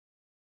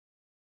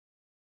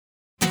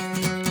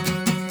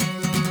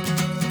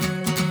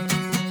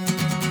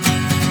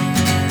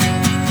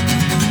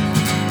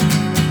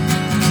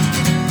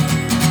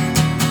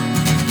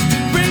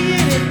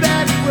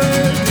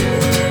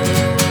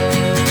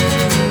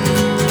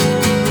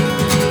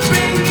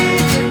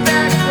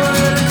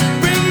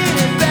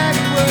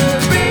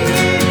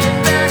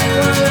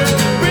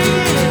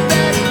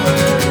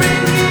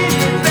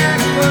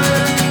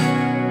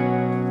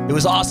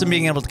awesome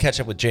being able to catch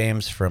up with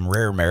James from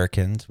Rare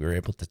Americans. We were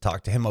able to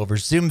talk to him over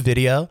Zoom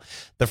video.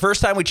 The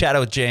first time we chatted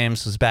with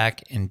James was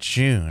back in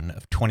June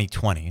of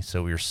 2020.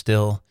 So we were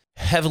still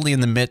heavily in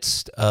the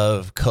midst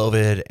of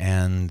COVID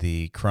and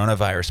the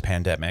coronavirus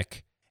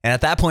pandemic. And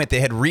at that point, they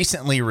had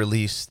recently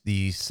released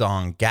the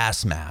song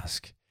Gas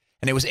Mask.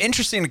 And it was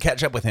interesting to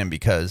catch up with him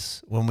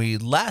because when we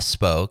last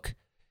spoke,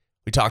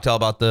 we talked all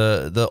about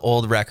the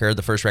old record,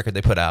 the first record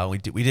they put out.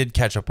 We did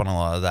catch up on a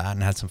lot of that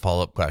and had some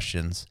follow-up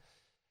questions.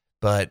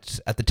 But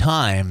at the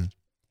time,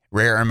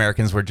 Rare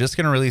Americans were just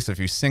going to release a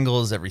few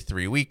singles every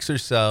 3 weeks or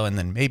so, and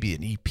then maybe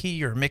an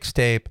EP or a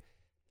mixtape.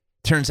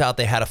 Turns out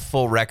they had a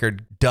full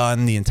record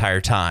done the entire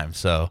time.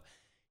 So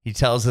he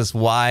tells us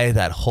why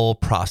that whole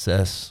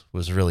process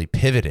was really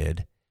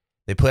pivoted.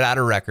 They put out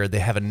a record. They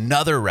have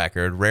another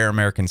record, Rare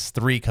Americans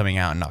 3, coming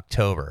out in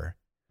October.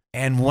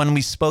 And when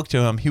we spoke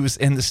to him, he was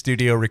in the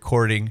studio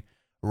recording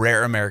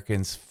Rare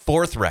Americans'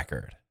 fourth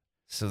record.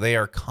 So they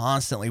are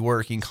constantly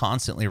working,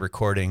 constantly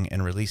recording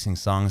and releasing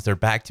songs. They're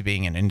back to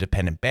being an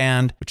independent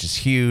band, which is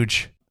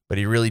huge. But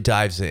he really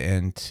dives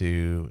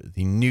into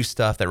the new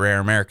stuff that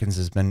Rare Americans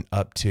has been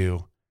up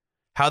to,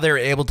 how they were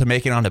able to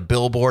make it on a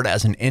Billboard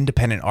as an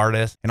independent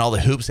artist, and all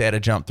the hoops they had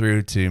to jump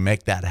through to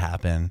make that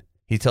happen.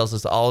 He tells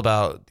us all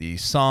about the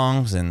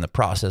songs and the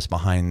process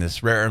behind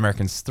this Rare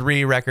Americans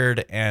 3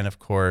 record, and of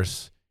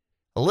course,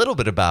 a little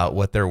bit about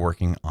what they're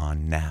working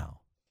on now.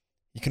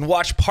 You can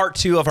watch part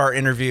 2 of our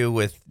interview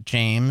with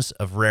James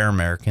of Rare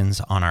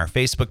Americans on our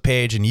Facebook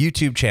page and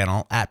YouTube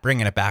channel at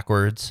Bringing It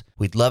Backwards.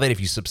 We'd love it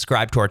if you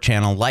subscribe to our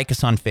channel, like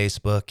us on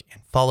Facebook,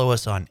 and follow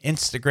us on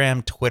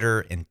Instagram,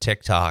 Twitter, and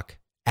TikTok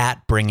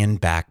at Bringing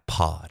Back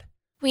Pod.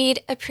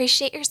 We'd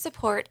appreciate your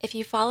support if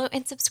you follow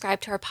and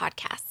subscribe to our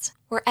podcast,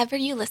 wherever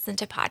you listen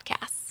to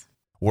podcasts.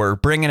 We're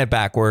Bringing It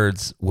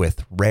Backwards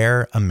with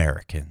Rare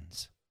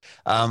Americans.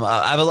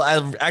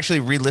 I've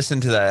actually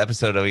re-listened to that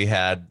episode that we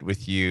had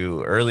with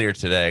you earlier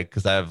today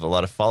because I have a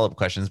lot of follow-up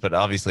questions, but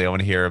obviously I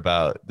want to hear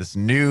about this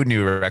new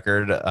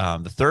record,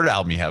 the third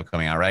album you have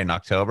coming out, right, in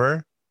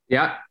October?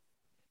 Yeah.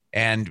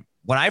 And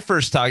when I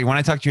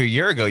talked to you a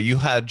year ago, you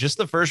had just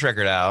the first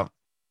record out.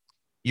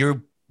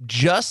 You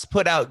just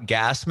put out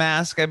Gas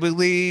Mask, I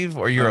believe,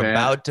 or you're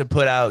about to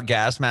put out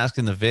Gas Mask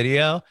in the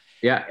video.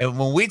 Yeah. And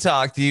when we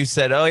talked, you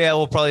said, oh, yeah,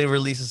 we'll probably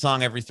release a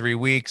song every 3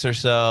 weeks or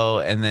so,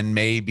 and then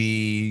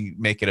maybe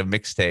make it a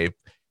mixtape.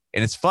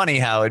 And it's funny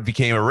how it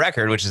became a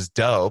record, which is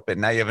dope.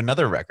 And now you have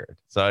another record.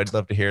 So I'd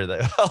love to hear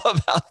that all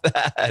about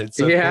that. It's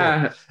so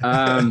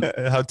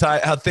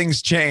cool. How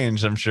things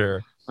change, I'm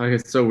sure. Like,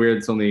 it's so weird.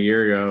 It's only a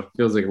year ago.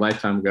 Feels like a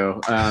lifetime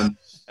ago.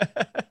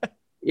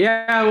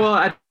 Yeah, well,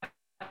 at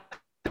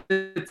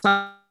the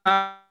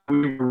time,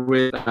 we were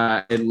with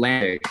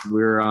Atlantic.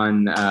 We were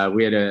on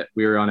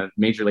a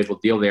major label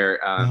deal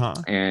there,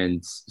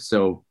 and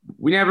so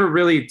we never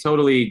really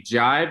totally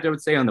jived, I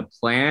would say, on the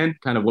plan,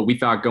 kind of what we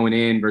thought going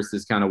in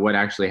versus kind of what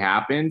actually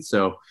happened.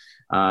 So,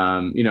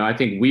 I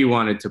think we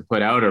wanted to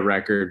put out a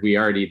record.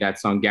 That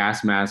song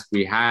Gas Mask,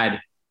 we had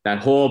that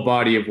whole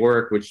body of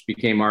work, which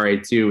became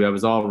RA2, that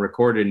was all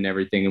recorded and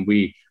everything, and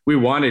we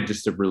wanted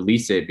just to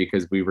release it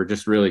because we were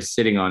just really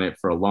sitting on it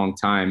for a long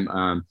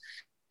time.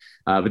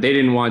 But they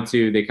didn't want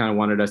to. They kind of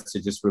wanted us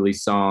to just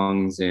release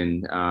songs,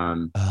 and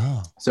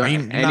so are you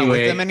not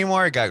with them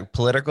anymore? It got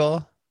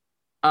political.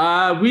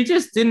 We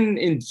just didn't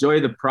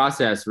enjoy the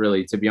process,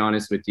 really, to be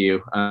honest with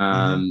you.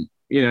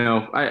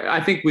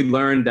 I think we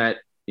learned that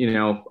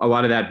a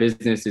lot of that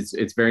business,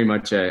 it's very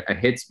much a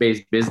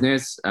hits-based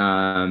business,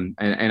 and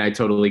I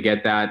totally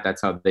get that.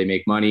 That's how they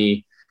make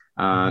money.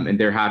 And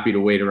they're happy to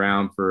wait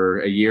around for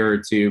a year or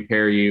two,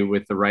 pair you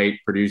with the right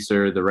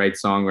producer, the right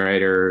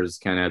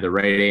songwriters, kind of the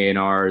right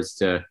A&Rs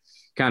to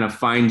kind of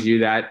find you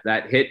that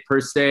hit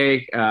per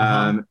se.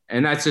 And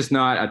that's just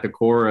not at the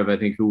core of, I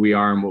think, who we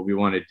are and what we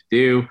wanted to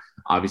do.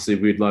 Obviously,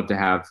 we'd love to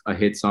have a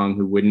hit song,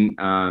 who wouldn't,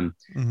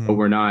 but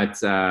we're not,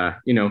 the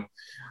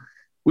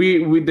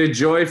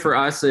joy for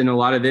us in a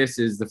lot of this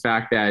is the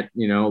fact that,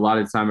 a lot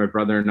of the time my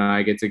brother and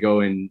I get to go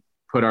and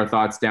put our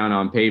thoughts down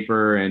on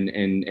paper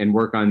and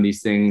work on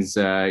these things,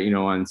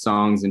 on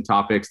songs and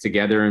topics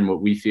together and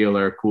what we feel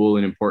are cool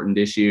and important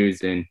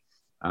issues. And,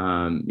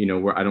 I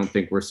don't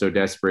think we're so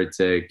desperate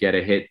to get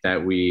a hit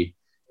that we,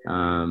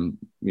 don't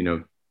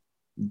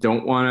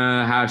want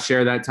to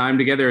share that time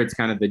together. It's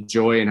kind of the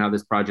joy and how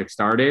this project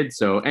started.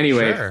 So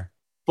anyway, sure.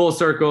 Full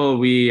circle,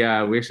 we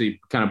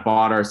actually kind of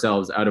bought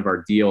ourselves out of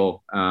our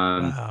deal.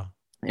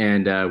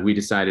 And we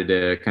decided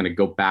to kind of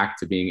go back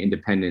to being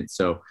independent.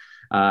 So,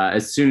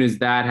 as soon as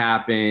that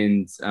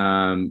happened,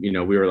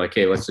 we were like,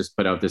 hey, let's just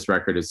put out this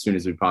record as soon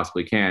as we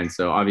possibly can.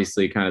 So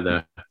obviously kind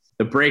of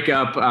the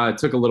breakup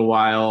took a little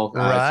while.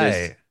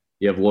 Right.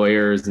 You have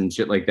lawyers and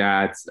shit like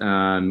that.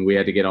 We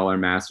had to get all our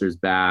masters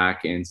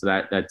back. And so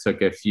that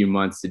took a few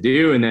months to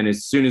do. And then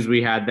as soon as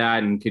we had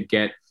that and could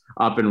get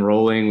up and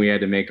rolling, we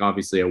had to make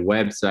obviously a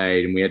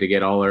website, and we had to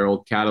get all our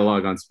old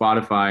catalog on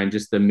Spotify, and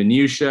just the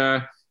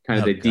minutia,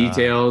 kind of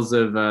details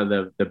of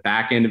the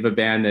back end of a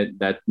band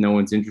that no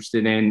one's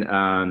interested in.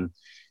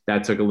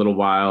 that took a little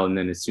while. And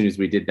then as soon as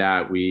we did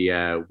that, we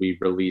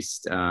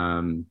released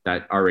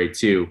that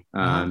RA2.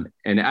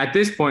 And at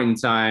this point in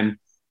time,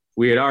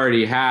 we had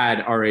already had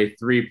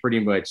RA3 pretty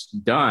much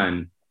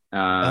done.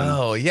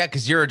 Oh yeah,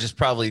 because you're just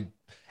probably,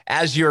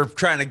 as you're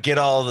trying to get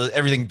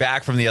everything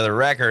back from the other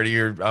record,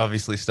 you're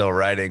obviously still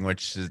writing,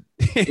 which is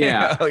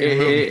you're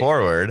moving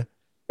forward.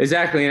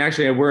 Exactly. And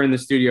actually, we're in the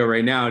studio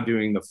right now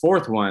doing the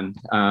fourth one.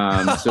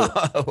 So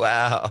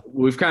wow.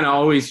 We've kind of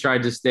always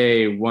tried to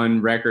stay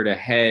one record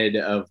ahead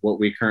of what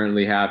we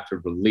currently have to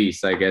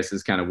release, I guess,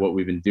 is kind of what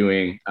we've been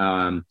doing.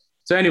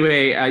 So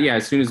anyway,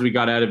 as soon as we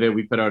got out of it,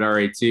 we put out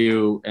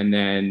RA2. And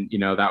then,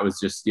 that was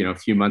just, a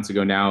few months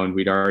ago now. And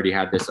we'd already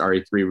had this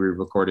RA3 we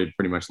recorded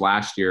pretty much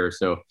last year.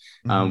 So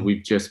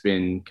we've just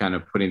been kind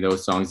of putting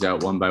those songs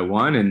out one by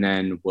one. And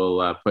then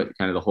we'll put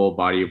kind of the whole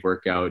body of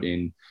work out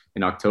in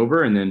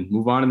October and then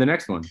move on to the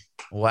next one.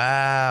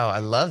 Wow. I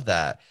love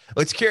that.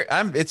 Well,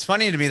 it's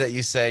funny to me that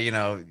you say,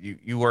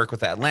 you work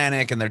with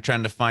Atlantic and they're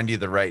trying to find you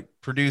the right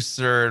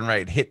producer and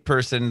right hit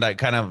person that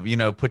kind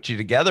of, put you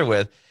together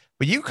with,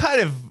 but you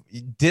kind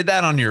of did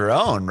that on your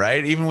own,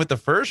 right? Even with the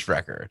first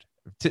record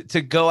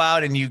to go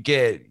out and you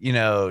get,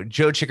 Joe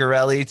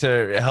Ciccarelli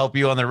to help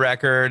you on the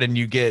record, and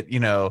you get,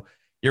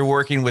 you're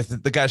working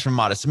with the guys from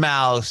Modest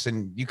Mouse,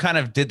 and you kind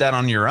of did that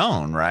on your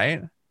own,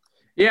 right?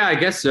 Yeah, I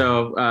guess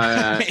so.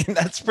 I mean,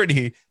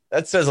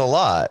 that says a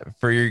lot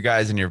for you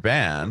guys in your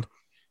band.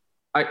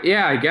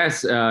 I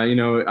guess,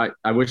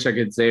 I wish I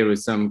could say it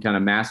was some kind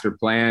of master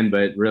plan,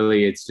 but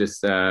really it's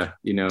just,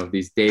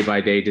 these day by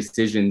day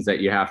decisions that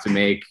you have to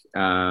make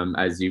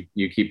as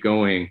you keep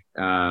going,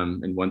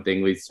 and one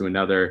thing leads to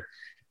another.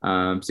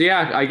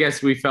 I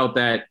guess we felt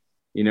that,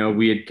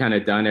 we had kind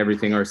of done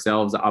everything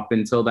ourselves up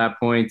until that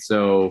point.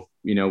 So,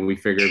 we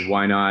figured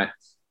why not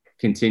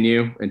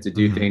continue and to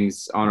do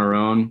things on our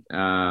own.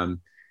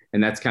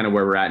 And that's kind of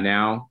where we're at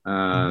now.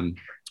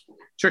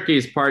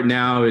 Trickiest part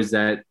now is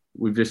that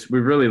we've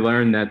really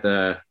learned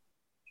that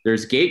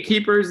there's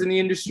gatekeepers in the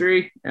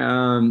industry.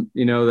 And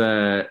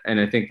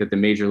I think that the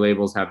major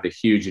labels have the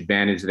huge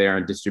advantage there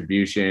on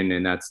distribution,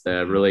 and that's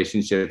the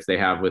relationships they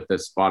have with the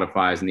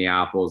Spotifys and the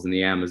Apples and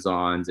the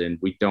Amazons. And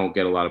we don't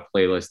get a lot of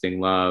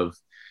playlisting love,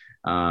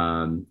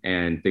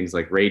 and things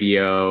like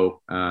radio.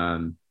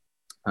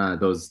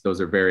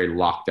 Those are very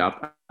locked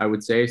up, I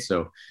would say.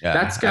 So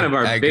that's kind of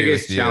our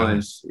biggest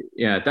challenge.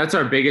 Yeah, that's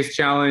our biggest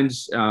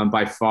challenge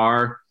by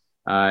far,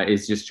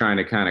 is just trying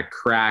to kind of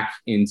crack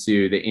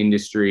into the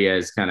industry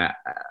as kind of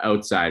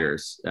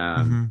outsiders.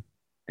 And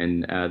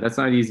that's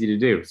not easy to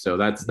do. So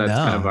that's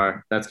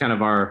kind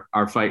of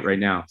our fight right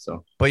now.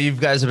 So, but you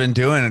guys have been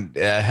doing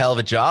a hell of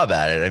a job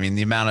at it. I mean,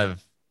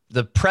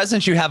 the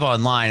presence you have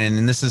online,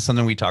 and this is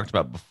something we talked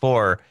about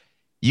before,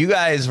 you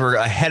guys were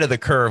ahead of the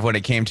curve when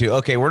it came to,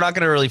 okay, we're not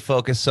going to really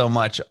focus so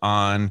much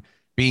on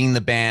being the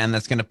band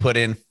that's going to put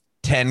in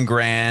 10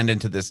 grand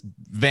into this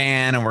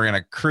van and we're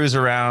going to cruise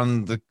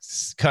around the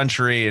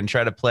country and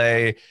try to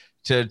play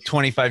to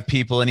 25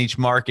 people in each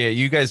market.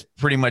 You guys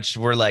pretty much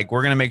were like,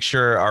 we're going to make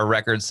sure our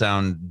records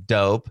sound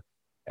dope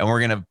and we're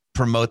going to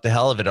promote the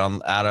hell of it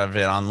out of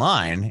it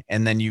online.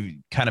 And then you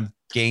kind of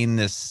gain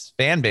this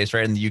fan base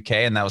right in the UK.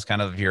 And that was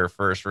kind of your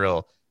first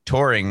real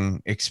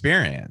touring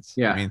experience.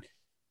 Yeah. I mean,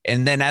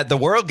 and then the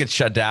world gets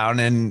shut down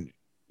and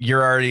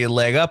you're already a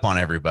leg up on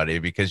everybody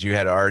because you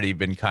had already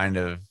been kind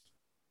of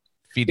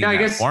feeding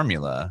that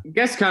formula. I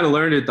guess kind of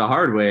learned it the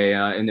hard way.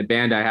 In the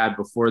band I had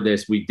before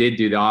this, we did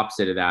do the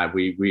opposite of that.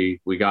 We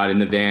got in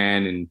the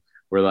van and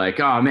we're like,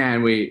 oh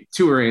man, we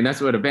touring.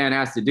 That's what a band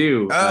has to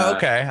do. Oh,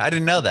 okay. I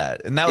didn't know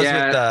that. And that was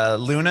with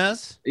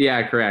Lunas?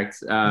 Yeah,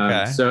 correct.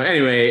 Okay. So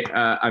anyway,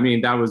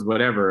 that was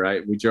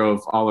whatever. We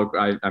drove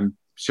I'm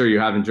sure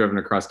you haven't driven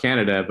across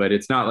Canada, but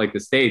it's not like the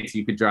States.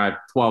 You could drive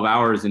 12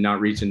 hours and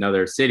not reach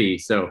another city.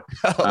 So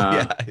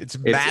it's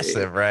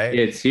massive, right?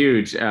 It's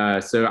huge.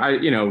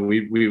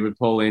 We would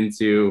pull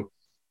into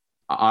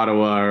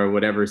Ottawa or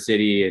whatever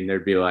city and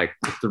there'd be like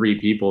 3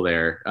 people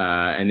there.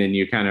 And then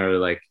you kind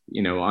of like,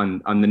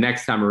 on the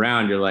next time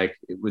around, you're like,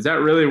 was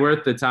that really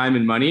worth the time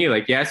and money?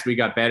 Like, yes, we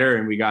got better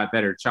and we got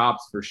better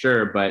chops for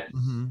sure. But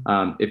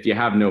if you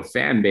have no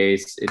fan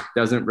base, it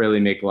doesn't really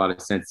make a lot of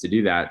sense to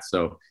do that.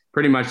 So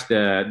pretty much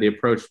the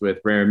approach with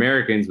Rare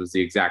Americans was the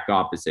exact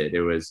opposite.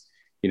 It was,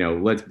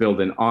 let's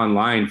build an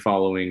online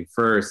following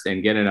first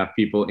and get enough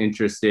people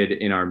interested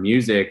in our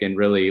music and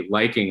really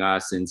liking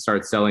us and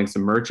start selling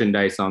some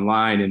merchandise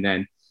online. And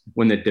then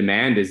when the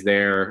demand is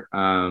there,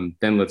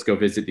 then let's go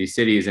visit these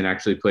cities and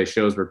actually play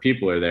shows where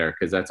people are there,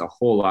 because that's a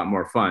whole lot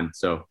more fun.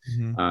 So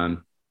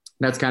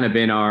that's kind of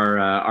been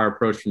our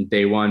approach from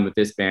day one with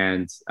this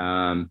band.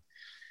 And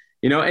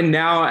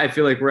now I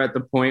feel like we're at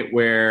the point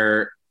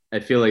where I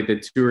feel like the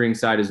touring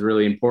side is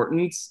really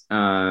important,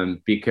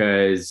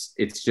 because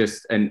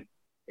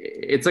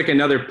it's like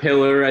another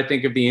pillar, I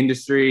think, of the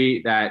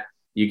industry that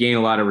you gain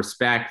a lot of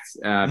respect.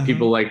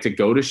 People like to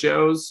go to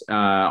shows.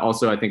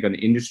 Also, I think on the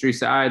industry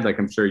side, like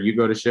I'm sure you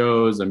go to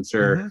shows. I'm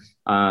sure,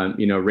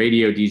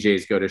 radio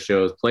DJs go to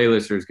shows,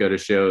 playlisters go to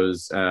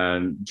shows,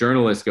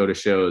 journalists go to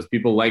shows.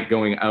 People like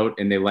going out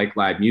and they like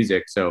live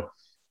music. So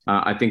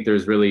I think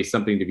there's really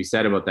something to be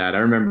said about that. I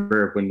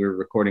remember when we were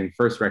recording the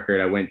first record,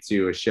 I went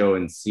to a show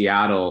in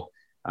Seattle,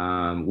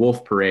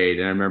 Wolf Parade,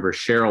 and I remember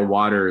Cheryl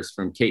Waters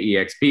from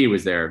KEXP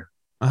was there.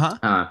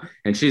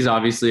 And she's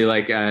obviously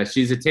like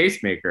she's a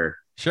tastemaker.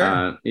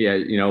 Sure. Yeah,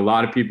 you know, a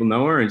lot of people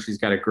know her, and she's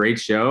got a great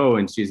show,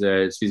 and she's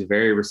a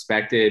very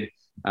respected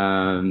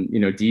you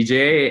know,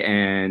 DJ.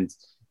 And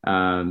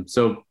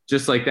so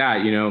just like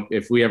that, you know,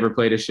 if we ever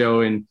played a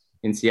show in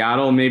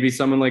Seattle, maybe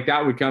someone like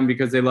that would come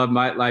because they love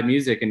live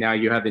music, and now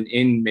you have an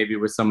in maybe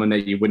with someone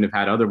that you wouldn't have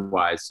had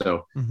otherwise.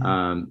 So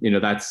you know,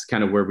 that's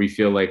kind of where we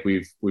feel like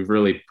we've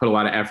really put a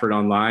lot of effort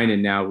online,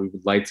 and now we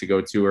would like to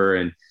go tour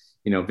and,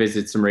 you know,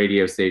 visit some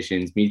radio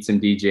stations, meet some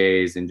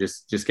DJs, and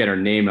just get our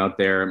name out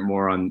there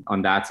more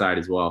on that side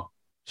as well.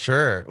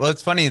 Sure. Well,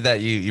 it's funny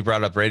that you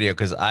brought up radio,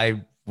 because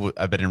I've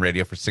been in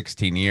radio for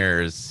 16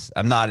 years.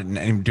 I'm not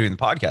doing the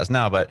podcast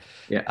now, but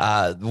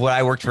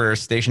I worked for a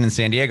station in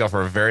San Diego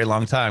for a very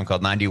long time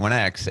called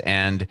 91X.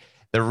 And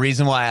the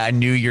reason why I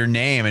knew your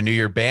name and knew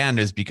your band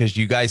is because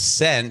you guys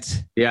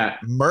sent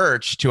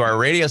merch to our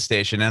radio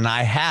station. And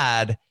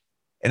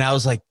I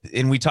was like,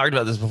 and we talked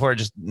about this before,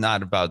 just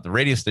not about the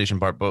radio station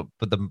part, but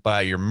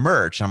by your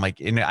merch. I'm like,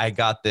 and I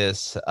got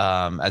this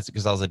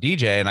because I was a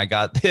DJ, and I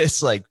got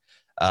this like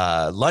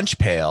lunch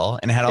pail,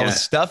 and it had all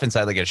this stuff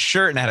inside, like a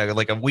shirt, and it had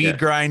like a weed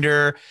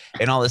grinder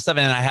and all this stuff.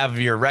 And I have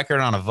your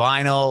record on a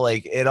vinyl,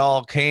 like it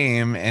all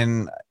came.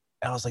 And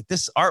I was like,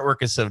 this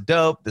artwork is so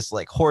dope. This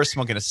like horse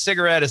smoking a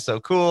cigarette is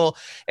so cool.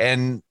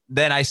 And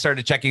then I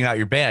started checking out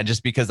your band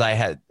just because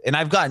I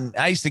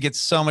used to get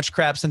so much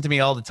crap sent to me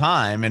all the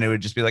time, and it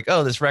would just be like,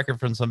 oh, this record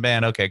from some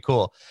band. Okay,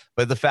 cool.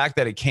 But the fact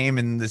that it came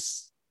in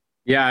this,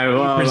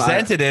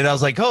 presented it, I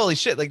was like, holy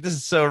shit, like this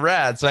is so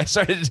rad. So I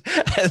started,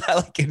 I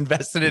like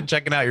invested in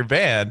checking out your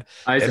band.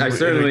 I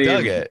certainly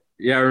dug it.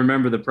 Yeah, I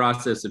remember the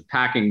process of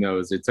packing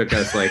those. It took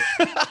us like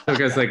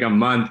a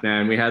month,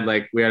 man. We had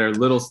our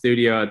little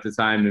studio at the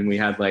time, and we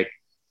had like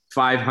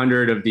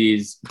 500 of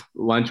these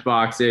lunch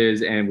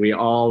boxes, and we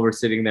all were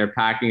sitting there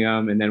packing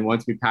them. And then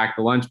once we packed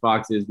the lunch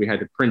boxes, we had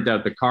to print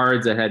out the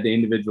cards that had the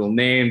individual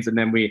names. And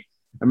then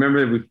I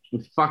remember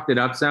we fucked it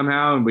up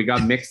somehow, and we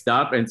got mixed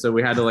up. And so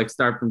we had to like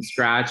start from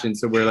scratch. And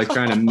so we're like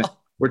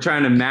we're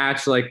trying to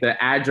match like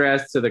the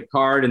address to the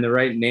card and the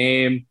right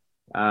name.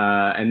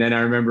 And then I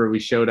remember we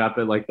showed up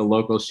at like the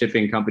local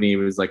shipping company. It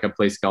was like a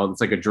place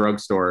it's like a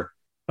drugstore.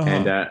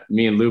 And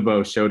me and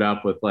Lubo showed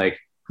up with like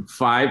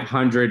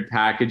 500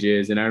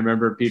 packages. And I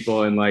remember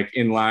people in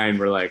line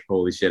were like,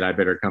 holy shit, I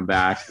better come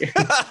back.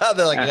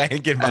 They're like, I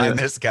ain't getting behind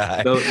this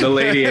guy. The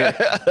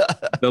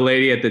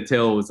lady at the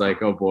till was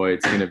like, oh boy,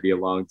 it's going to be a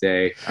long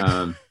day.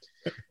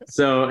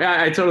 So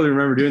yeah, I totally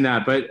remember doing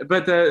that.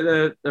 But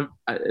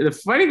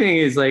the funny thing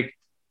is like,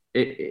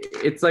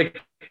 it's like,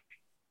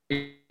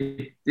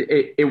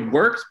 it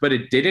works, but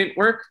it didn't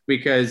work,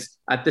 because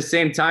at the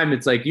same time,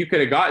 it's like you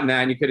could have gotten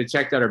that and you could have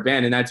checked out our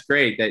band, and that's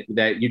great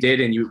that you did,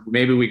 and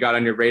maybe we got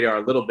on your radar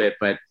a little bit.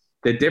 But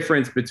the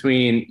difference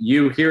between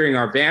you hearing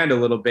our band a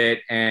little bit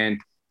and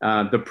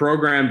the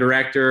program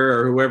director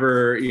or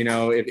whoever, you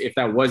know, if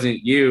that wasn't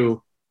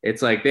you,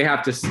 it's like they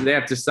have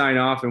to sign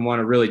off and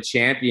want to really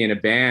champion a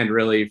band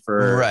really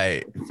for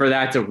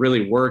that to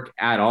really work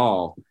at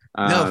all.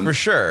 No, for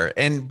sure.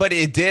 But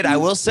it did, I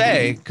will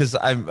say, because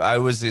I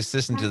was the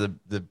assistant to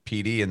the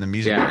PD and the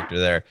music director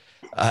there.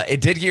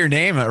 It did get your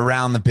name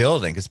around the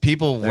building because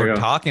people were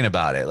talking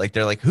about it. Like,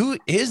 they're like, who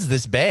is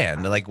this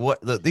band? Like,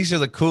 these are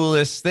the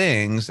coolest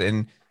things.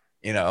 And,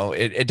 you know,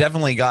 it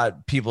definitely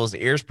got people's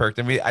ears perked.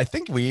 And I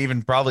think we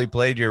even probably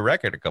played your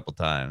record a couple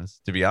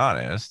times, to be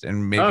honest.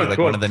 And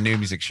maybe one of the new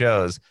music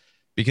shows,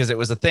 because it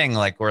was a thing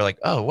like, we're like,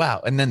 oh,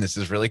 wow. And then this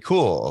is really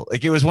cool.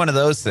 Like, it was one of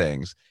those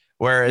things.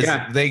 Whereas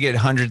they get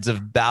hundreds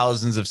of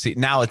thousands of seats.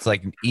 Now it's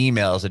like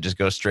emails that just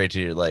go straight to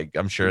your, like,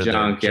 I'm sure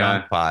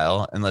junk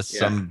pile, unless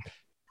some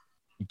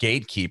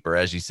gatekeeper,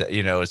 as you said,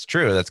 you know, it's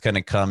true. That's going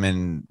to come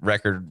in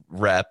record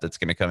rep. That's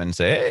going to come in and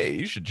say, hey,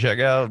 you should check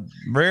out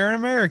Rare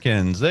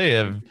Americans. They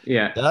have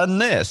done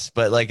this.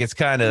 But like, it's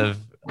kind of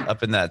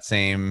up in that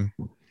same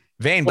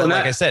vein. But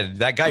like I said,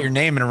 that got your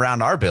name in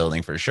around our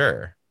building for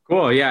sure.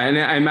 Cool. Yeah. And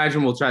I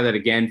imagine we'll try that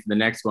again for the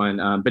next one.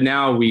 But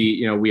now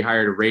we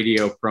hired a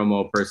radio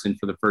promo person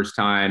for the first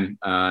time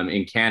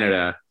in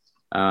Canada.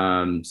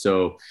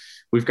 So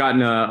we've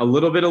gotten a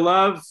little bit of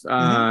love,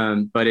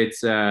 but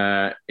it's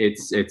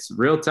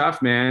real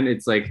tough, man.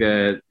 It's like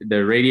the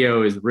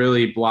radio is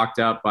really blocked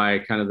up by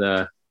kind of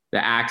the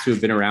acts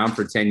who've been around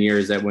for 10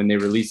 years, that when they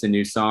release a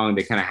new song,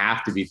 they kind of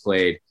have to be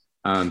played.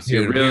 So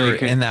dude, really we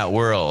were in that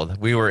world.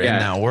 We were in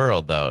that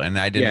world though. And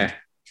I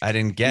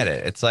didn't get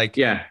it. It's like,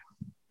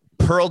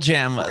 Pearl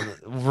Jam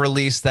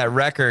released that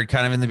record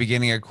kind of in the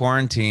beginning of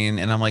quarantine.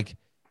 And I'm like,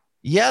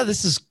 yeah,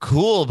 this is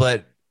cool,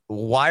 but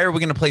why are we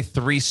going to play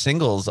 3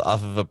 singles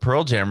off of a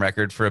Pearl Jam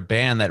record for a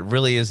band that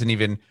really isn't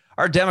even,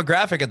 our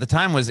demographic at the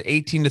time was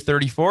 18 to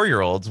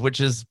 34-year-olds, which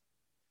is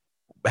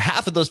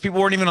half of those people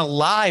weren't even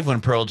alive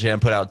when Pearl Jam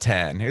put out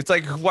 10. It's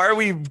like, why are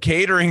we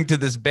catering to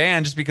this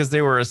band just because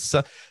they were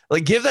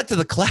like, give that to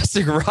the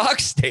classic rock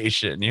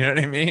station. You know what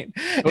I mean?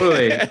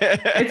 Totally.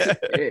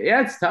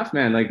 It's tough,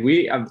 man. Like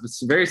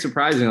it's very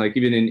surprising. Like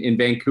even in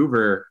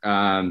Vancouver,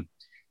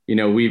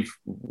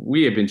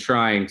 we have been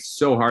trying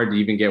so hard to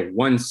even get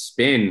one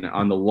spin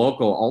on the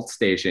local alt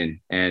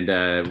station, and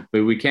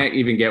but we can't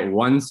even get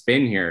one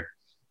spin here.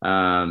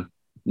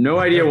 No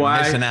idea why.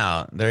 Missing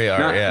out. There you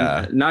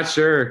are. Not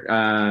sure.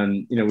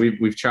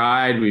 We've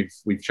tried.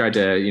 We've tried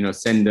to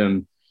send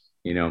them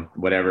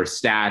whatever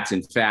stats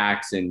and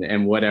facts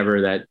and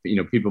whatever that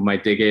people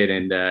might dig it,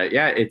 and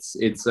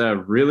it's a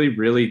really,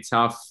 really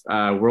tough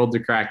world to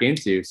crack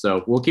into.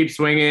 So we'll keep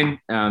swinging.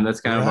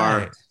 That's kind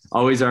of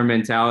always our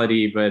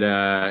mentality, but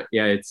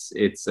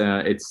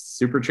it's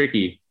super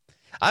tricky.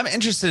 I'm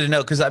interested to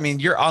know, because I mean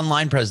your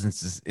online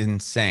presence is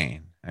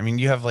insane. I mean,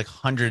 you have like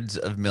hundreds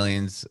of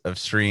millions of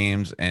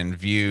streams and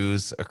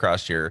views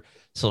across your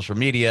social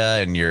media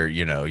and your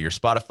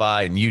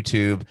Spotify and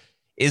YouTube.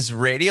 Is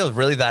radio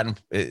really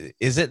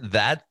is it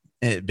that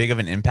big of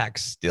an impact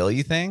still,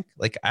 you think?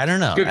 Like, I don't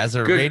know. As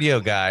a radio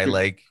guy,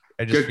 like,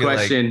 I just good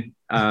question.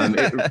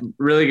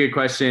 Really good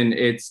question.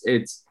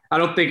 I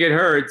don't think it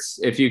hurts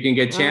if you can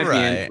get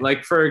championed. Right.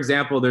 Like, for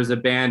example, there's a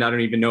band, I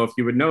don't even know if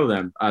you would know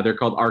them. They're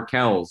called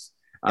Arkells.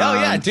 Oh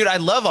yeah, dude, I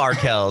love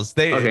Arkells.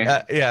 They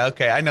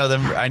okay. I know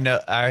them.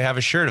 I have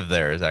a shirt of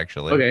theirs,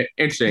 actually. Okay,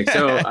 interesting.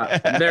 So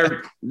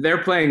they're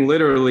playing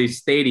literally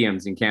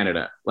stadiums in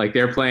Canada. Like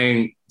they're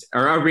playing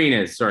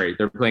arenas. Sorry,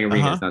 they're playing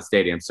arenas, not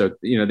stadiums. So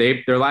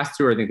their last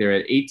tour, I think they're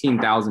at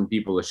 18,000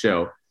 people a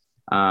show.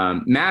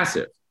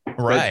 Massive.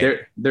 Right. But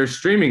their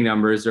streaming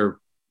numbers are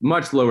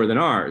much lower than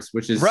ours,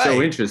 which is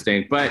so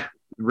interesting. But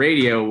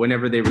radio,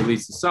 whenever they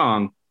release a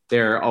song,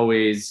 they're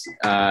always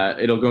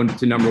it'll go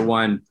to number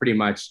one pretty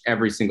much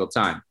every single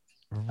time.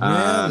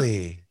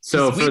 Really?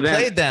 So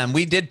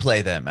we did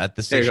play them at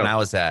the station I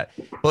was at,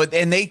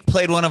 and they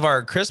played one of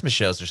our Christmas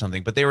shows or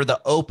something, but they were the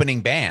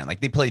opening band.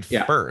 Like they played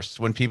first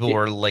when people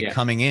were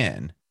coming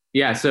in.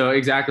 Yeah. So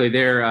exactly.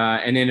 They're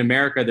and in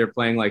America they're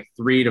playing like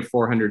 300 to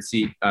 400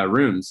 seat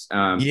rooms.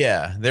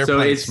 They're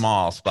playing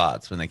small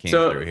spots when they came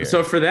through here.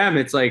 So for them,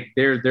 it's like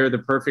they're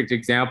the perfect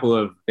example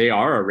of they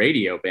are a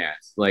radio band.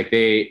 Like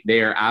they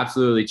are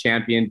absolutely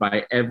championed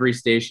by every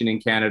station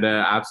in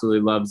Canada.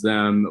 Absolutely loves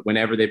them.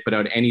 Whenever they put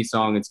out any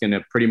song, it's going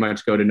to pretty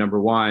much go to number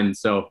one.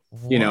 So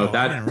that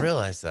I didn't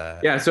realize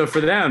that. Yeah. So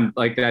for them,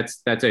 like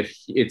it's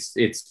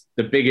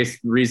the biggest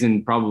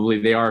reason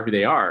probably they are who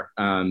they are.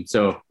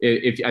 So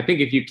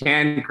if you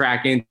can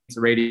crack into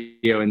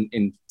radio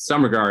in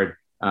some regard,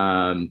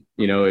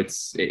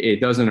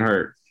 it doesn't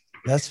hurt.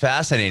 That's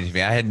fascinating to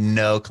me. I had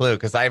no clue,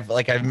 because I've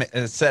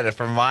said it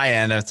from my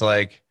end. It's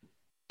like,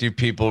 do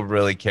people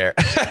really care?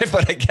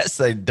 But I guess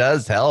it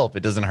does help.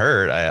 It doesn't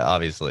hurt.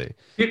 Obviously.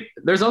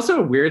 There's also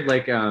a weird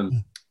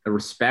a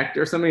respect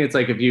or something. It's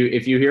like if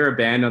you hear a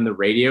band on the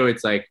radio,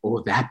 it's like,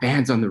 oh, that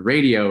band's on the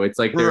radio. It's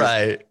like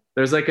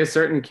there's like a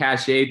certain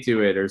cachet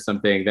to it or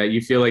something that you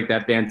feel like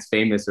that band's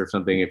famous or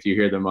something if you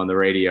hear them on the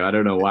radio. I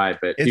don't know why,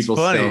 but it's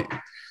funny.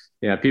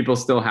 People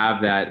still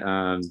have that.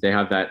 They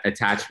have that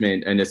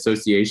attachment and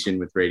association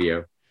with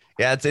radio.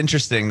 Yeah, it's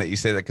interesting that you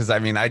say that, because I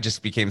mean, I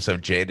just became so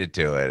jaded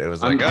to it. It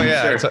was like,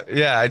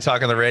 I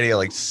talk on the radio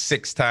like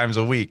 6 times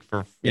a week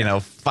for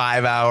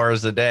 5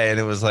 hours a day, and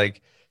it was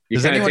like,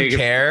 does anyone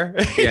care?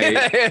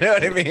 Yeah, you know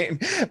what I mean?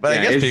 But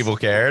I guess people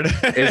cared.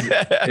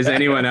 is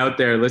anyone out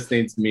there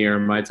listening to me, or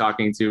am I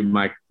talking to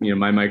my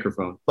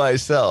microphone?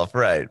 Myself,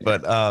 right?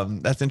 But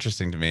that's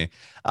interesting to me.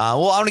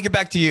 Well, I want to get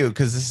back to you,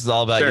 because this is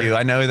all about you.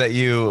 I know that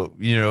you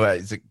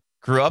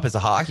grew up as a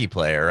hockey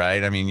player,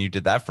 right? I mean, you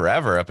did that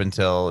forever up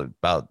until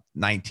about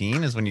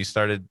 19 is when you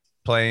started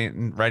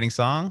writing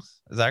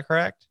songs. Is that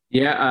correct?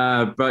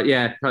 Yeah,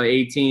 probably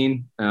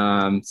 18,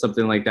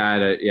 something like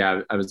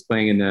that. I was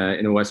playing in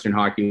a Western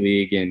Hockey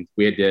League, and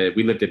we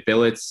lived at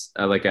Billets,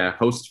 like a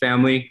host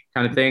family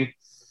kind of thing.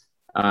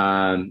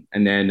 And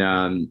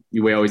then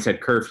we always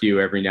had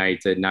curfew every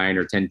night at 9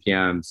 or 10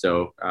 p.m.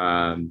 So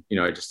I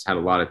just had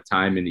a lot of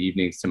time in the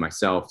evenings to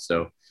myself.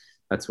 So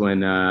that's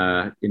when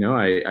I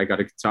got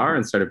a guitar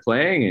and started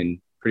playing,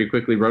 and pretty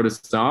quickly wrote a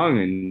song,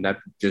 and that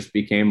just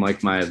became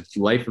like my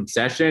life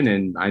obsession.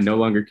 And I no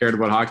longer cared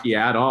about hockey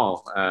at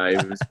all.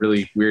 It was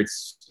really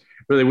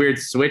weird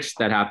switch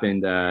that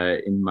happened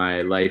in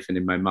my life and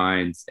in my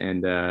mind.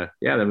 And that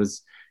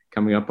was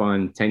coming up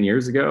on 10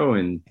 years ago.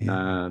 And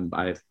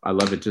I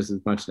love it just as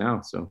much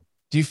now. So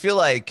do you feel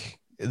like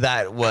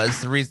that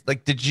was the reason?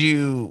 Like, did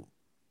you,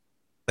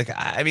 like,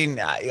 I mean,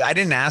 I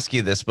didn't ask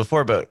you this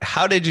before, but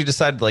how did you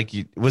decide,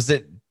 was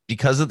it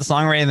because of the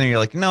songwriting, and then you're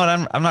like, no,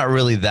 I'm not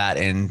really that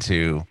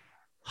into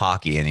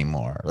hockey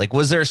anymore? Like,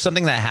 was there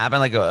something that happened,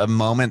 like a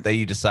moment that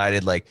you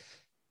decided, like,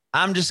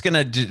 I'm just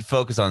going to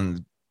focus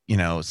on,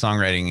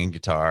 songwriting and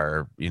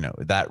guitar,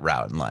 that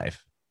route in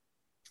life?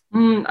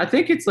 I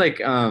think it's like,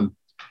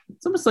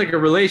 it's almost like a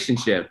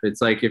relationship.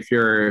 It's like, if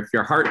your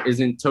heart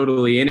isn't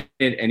totally in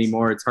it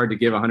anymore, it's hard to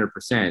give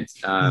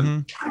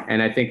 100%.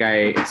 And I think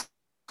I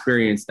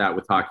experienced that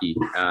with hockey.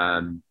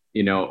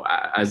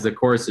 As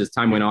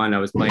time went on, I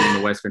was playing in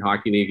the Western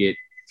Hockey League.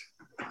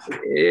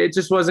 It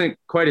just wasn't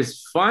quite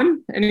as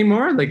fun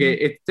anymore. Like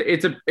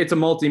it's a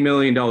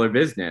multi-million-dollar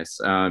business.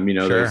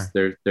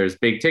 Sure. There's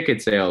big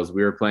ticket sales.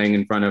 We were playing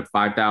in front of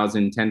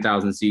 5,000,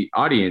 10,000 seat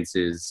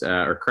audiences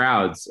or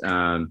crowds.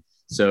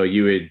 So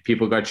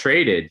people got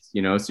traded,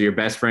 so your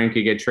best friend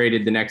could get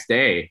traded the next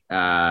day.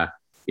 That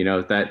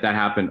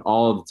happened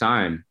all the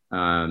time.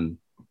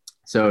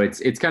 So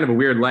it's kind of a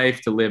weird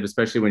life to live,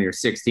 especially when you're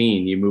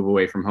 16. You move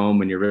away from home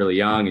when you're really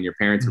young, and your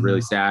parents are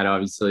really sad,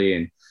 obviously.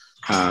 And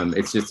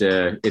it's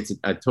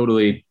a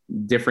totally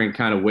different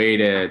kind of way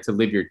to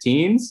live your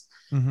teens.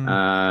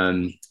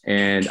 And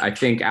I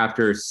think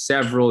after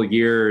several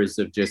years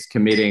of just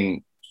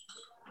committing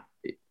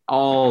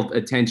all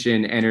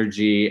attention,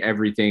 energy,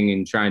 everything,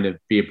 and trying to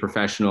be a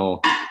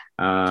professional,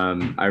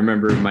 I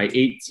remember my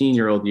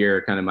 18-year-old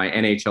year, kind of my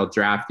NHL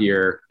draft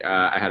year.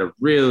 I had a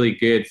really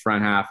good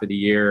front half of the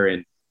year,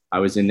 and I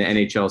was in the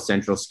NHL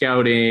Central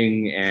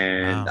Scouting,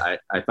 and wow.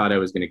 I thought I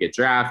was going to get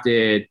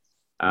drafted.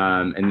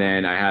 And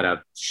then I had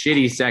a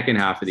shitty second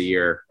half of the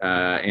year,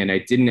 and I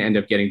didn't end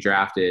up getting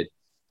drafted.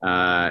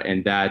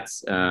 And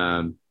that's,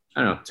 I don't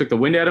know, took the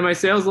wind out of my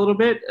sails a little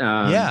bit.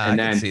 I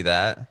can see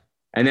that.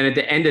 And then at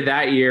the end of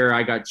that year,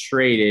 I got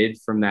traded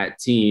from that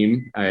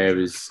team. It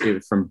was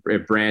from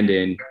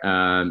Brandon,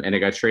 and I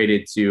got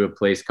traded to a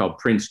place called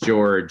Prince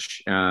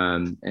George.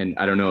 And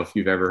I don't know if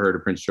you've ever heard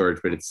of Prince George,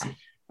 but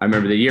I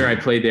remember the year I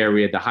played there,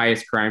 we had the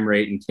highest crime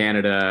rate in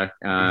Canada.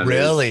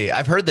 Really?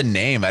 I've heard the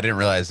name. I didn't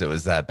realize it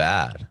was that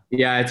bad.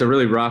 Yeah, it's a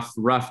really rough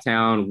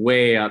town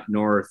way up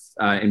north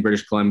in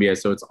British Columbia.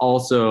 So it's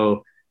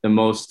also the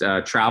most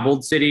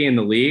traveled city in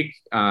the league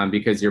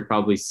because you're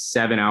probably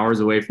 7 hours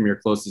away from your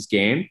closest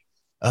game.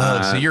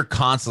 Oh, so you're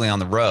constantly on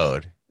the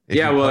road.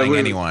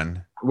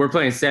 Anyone. We're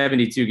playing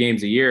 72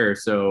 games a year.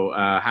 So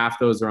half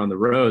those are on the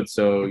road.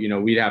 So,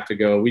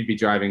 we'd be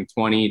driving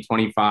 20,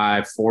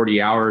 25,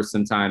 40 hours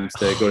sometimes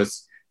to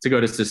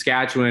go to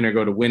Saskatchewan or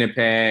go to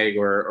Winnipeg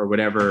or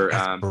whatever.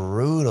 That's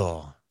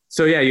brutal.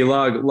 So yeah, you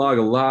log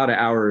a lot of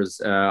hours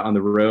on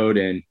the road.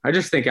 And I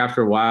just think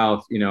after a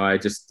while, I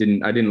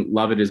didn't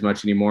love it as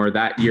much anymore.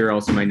 That year,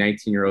 also my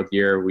 19-year-old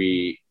year,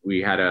 we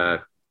had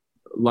a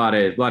lot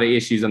of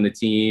issues on the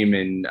team,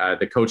 and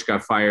the coach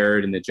got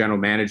fired, and the general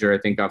manager I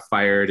think got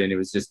fired, and it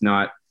was just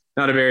not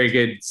a very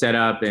good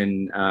setup,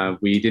 and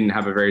we didn't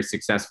have a very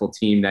successful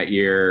team that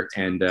year.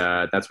 And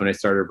that's when I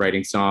started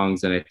writing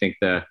songs, and I think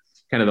the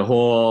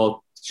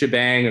whole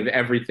shebang of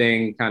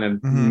everything kind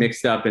of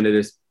mixed up into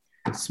this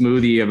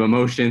smoothie of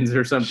emotions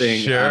or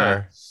something.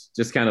 Sure.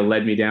 Just kind of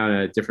led me down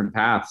a different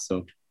path.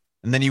 So.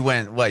 And then you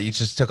you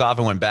just took off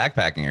and went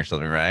backpacking or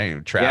something, right? You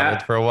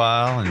traveled for a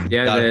while. And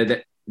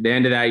the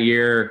end of that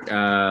year,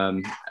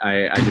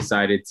 I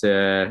decided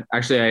to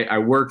I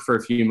worked for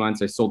a few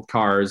months. I sold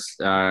cars.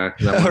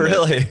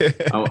 Really?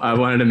 I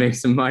wanted to make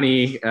some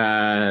money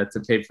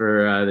to pay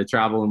for the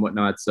travel and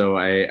whatnot. So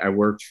I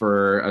worked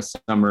for a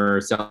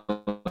summer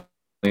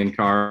selling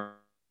cars.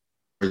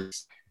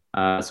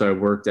 So I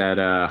worked at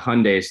a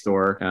Hyundai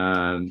store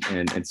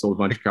and sold a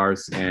bunch of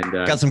cars and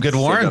got some good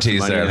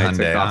warranties there.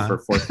 Hyundai,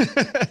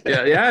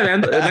 yeah,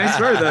 man, nice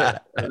story.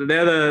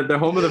 They're the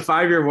home of the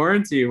 5-year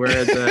warranty,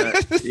 whereas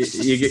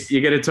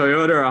you get a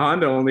Toyota or a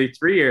Honda only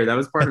 3 year. That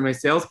was part of my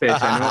sales pitch.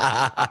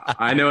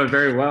 I know it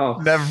very well.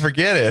 Never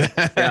forget it.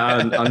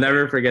 Yeah, I'll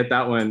never forget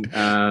that one.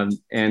 After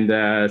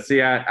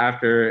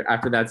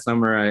that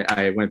summer,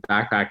 I went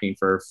backpacking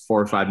for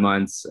 4 or 5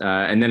 months,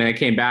 and then I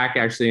came back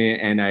actually,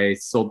 and I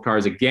sold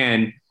cars again.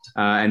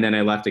 And then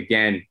I left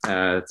again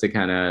to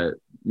kind of,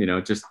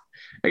 just,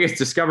 I guess,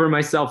 discover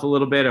myself a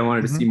little bit. I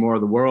wanted to see more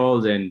of the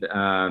world. And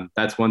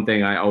that's one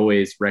thing I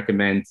always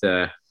recommend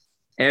to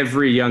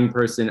every young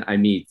person I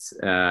meet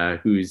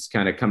who's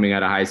kind of coming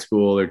out of high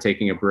school or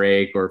taking a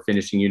break or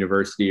finishing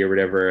university or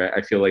whatever.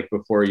 I feel like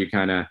before you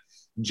kind of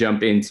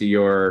jump into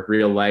your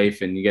real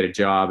life and you get a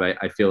job,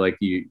 I feel like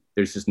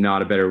there's just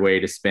not a better way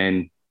to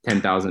spend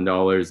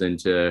 $10,000 than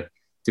to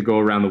go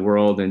around the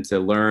world and to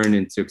learn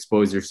and to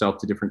expose yourself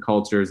to different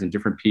cultures and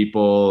different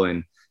people.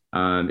 And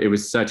it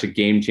was such a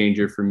game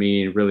changer for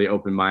me and really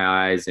opened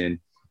my eyes. And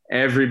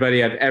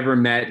everybody I've ever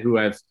met who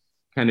I've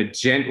kind of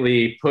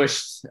gently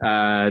pushed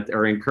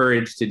or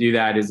encouraged to do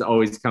that has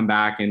always come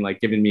back and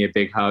given me a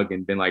big hug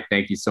and been like,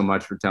 thank you so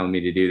much for telling me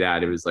to do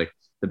that. It was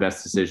the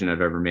best decision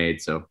I've ever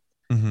made. So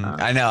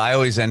I know. I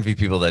always envy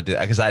people that do,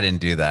 because I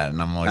didn't do that.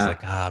 And I'm always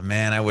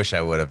man, I wish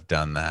I would have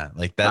done that.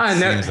 That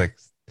seems like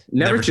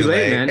Never too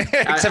late, man.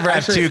 Except for I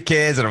have 2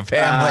 kids and a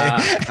family.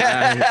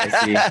 I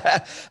see.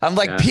 I'm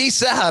like,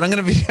 peace out. I'm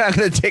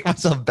gonna take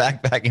myself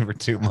backpacking for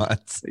 2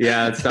 months.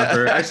 Yeah, it's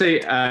tougher. Actually,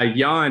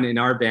 Jan in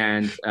our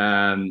band,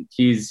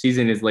 he's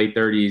in his late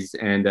 30s,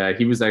 and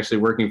he was actually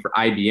working for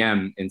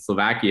IBM in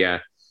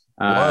Slovakia.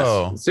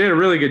 So he had a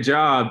really good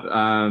job,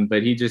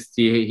 but he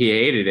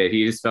hated it.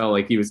 He just felt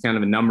like he was kind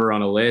of a number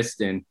on a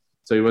list, and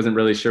so he wasn't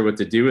really sure what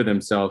to do with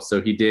himself.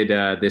 So he did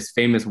this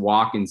famous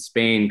walk in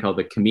Spain called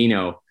the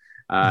Camino.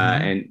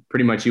 And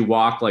pretty much you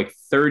walk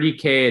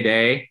 30K a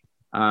day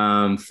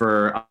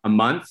for a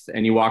month,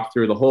 and you walk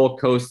through the whole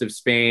coast of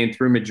Spain,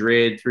 through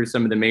Madrid, through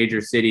some of the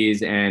major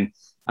cities. And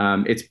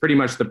it's pretty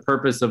much the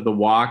purpose of the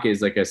walk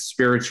is like a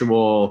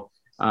spiritual,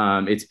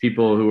 it's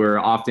people who are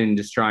often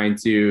just trying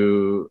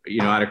to,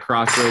 at a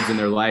crossroads in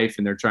their life,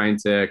 and they're trying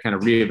to kind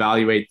of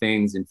reevaluate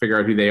things and figure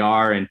out who they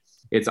are. And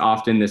it's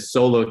often this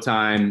solo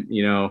time,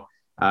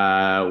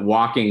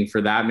 walking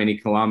for that many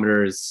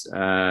kilometers,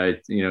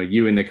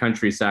 you in the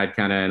countryside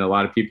kind of, and a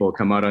lot of people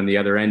come out on the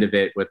other end of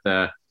it with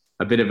a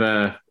bit of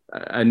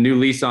a new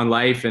lease on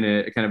life and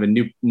a kind of a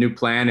new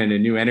plan and a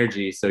new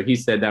energy. So he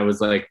said that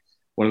was like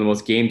one of the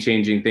most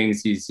game-changing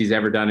things he's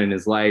ever done in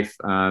his life.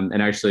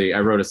 And actually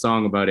I wrote a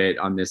song about it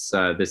on this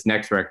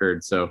next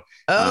record. So,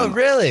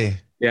 really?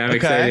 Yeah, I'm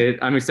excited.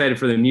 I'm excited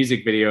for the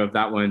music video of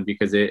that one,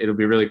 because it'll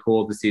be really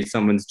cool to see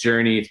someone's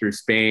journey through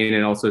Spain,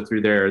 and also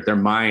through their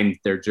mind,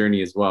 their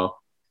journey as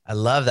well. I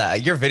love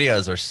that. Your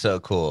videos are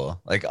so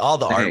cool. Like all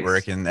the Thanks.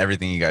 artwork and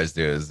everything you guys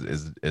do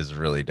is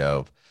really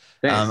dope.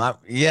 Thanks.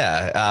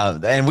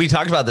 And we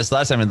talked about this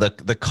last time. And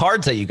the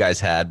cards that you guys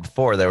had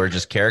before, that were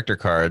just character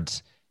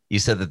cards, you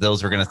said that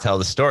those were going to tell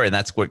the story, and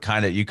that's what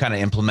you kind of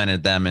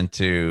implemented them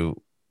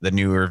into the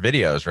newer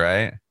videos,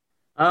 right?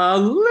 A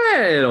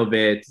little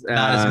bit.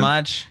 Not as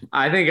much.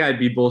 I think I'd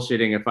be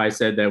bullshitting if I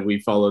said that we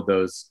followed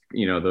those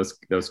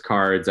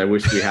cards. I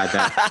wish we had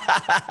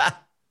that.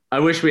 I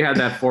wish we had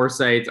that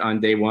foresight on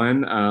day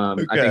one. I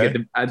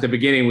think at the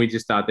beginning we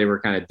just thought they were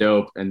kind of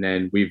dope, and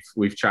then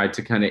we've tried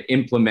to kind of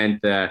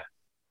implement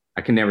I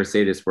can never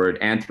say this word,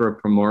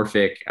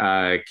 anthropomorphic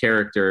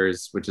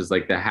characters, which is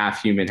like the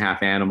half human,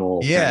 half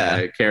animal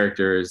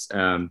characters.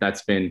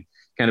 That's been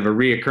kind of a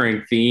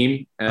reoccurring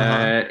theme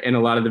in a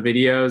lot of the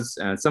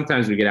videos.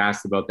 Sometimes we get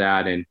asked about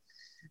that, and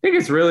I think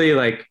it's really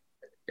like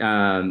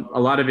a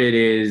lot of it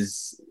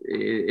is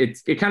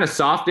it kind of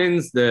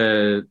softens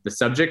the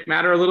subject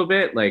matter a little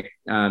bit. Like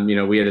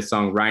we had a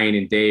song Ryan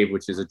and Dave,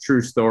 which is a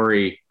true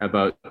story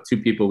about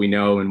two people we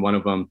know, and one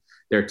of them,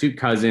 they're two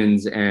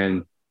cousins,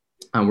 and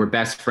we're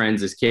best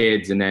friends as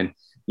kids, and then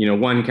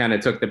one kind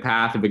of took the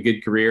path of a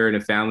good career and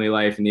a family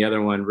life, and the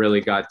other one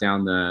really got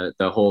down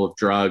the hole of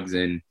drugs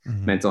and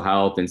mental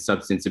health and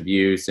substance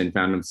abuse, and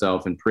found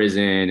himself in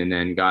prison, and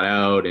then got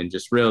out, and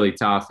just really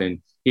tough.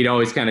 And he'd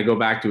always kind of go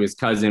back to his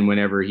cousin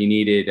whenever he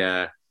needed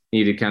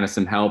kind of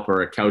some help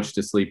or a couch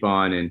to sleep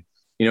on. And,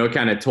 it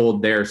kind of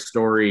told their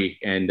story.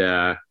 And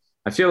I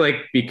feel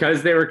like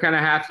because they were kind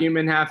of half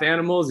human, half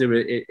animals,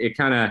 it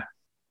kind of,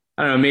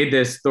 I don't know, made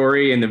this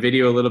story and the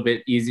video a little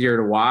bit easier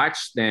to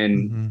watch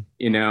than,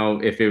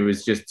 if it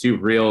was just two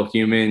real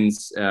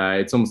humans.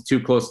 It's almost too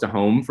close to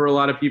home for a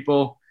lot of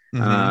people.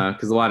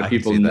 Because a lot of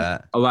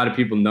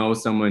people know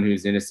someone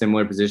who's in a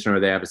similar position, or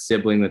they have a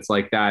sibling that's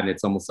like that. And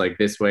it's almost like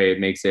this way, it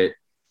makes it,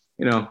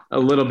 a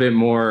little bit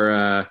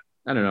more,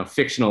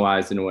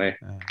 fictionalized in a way.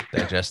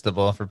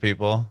 Digestible for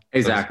people.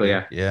 Exactly.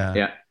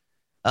 Yeah.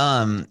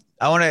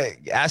 I want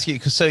to ask you,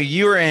 so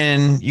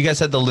you guys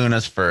had the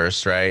Lunas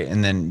first, right?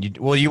 And then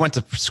you went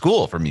to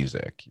school for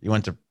music. You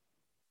went to.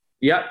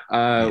 Yep.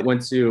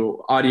 Went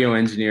to audio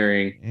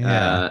engineering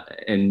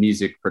and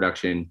music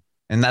production.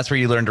 And that's where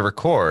you learned to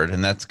record.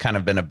 And that's kind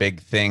of been a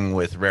big thing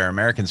with Rare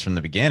Americans from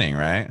the beginning,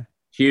 right?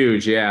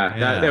 Huge.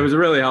 Yeah. That was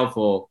really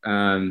helpful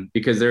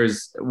because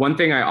there's one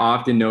thing I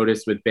often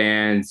notice with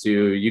bands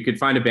you could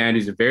find a band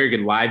who's a very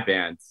good live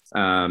band,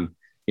 and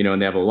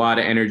they have a lot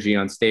of energy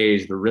on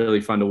stage. They're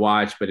really fun to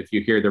watch. But if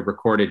you hear the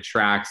recorded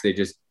tracks, they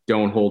just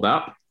don't hold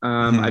up,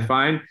 I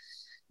find.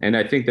 And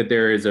I think that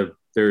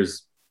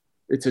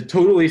it's a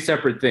totally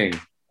separate thing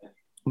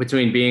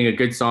between being a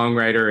good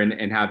songwriter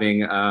and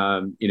having,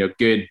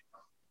 good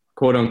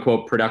quote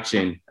unquote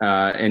production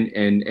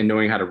and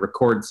knowing how to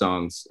record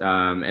songs.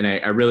 And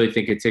I really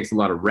think it takes a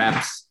lot of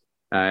reps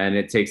and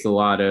it takes a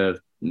lot of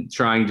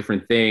trying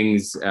different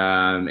things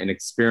and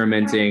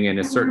experimenting, and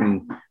a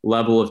certain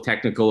level of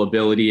technical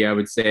ability, I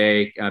would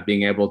say,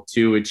 being able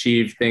to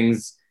achieve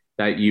things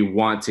that you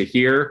want to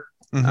hear.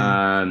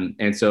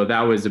 And so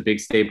that was a big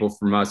staple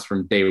from us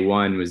from day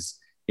one, was,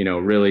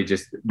 really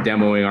just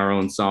demoing our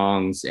own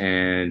songs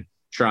and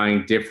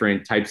trying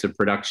different types of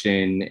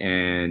production.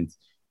 And,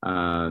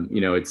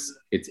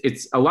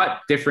 it's a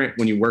lot different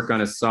when you work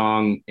on a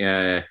song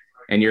and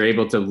you're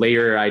able to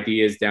layer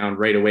ideas down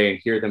right away and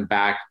hear them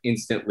back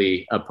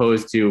instantly,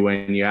 opposed to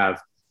when you have,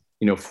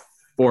 4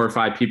 or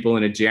 5 people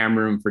in a jam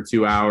room for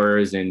 2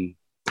 hours and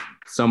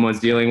someone's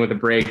dealing with a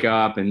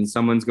breakup and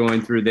someone's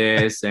going through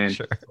this and,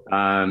 Sure.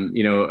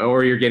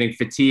 Or you're getting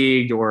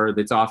fatigued, or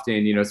that's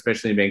often,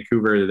 especially in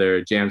Vancouver,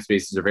 their jam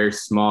spaces are very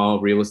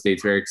small. Real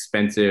estate's very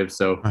expensive.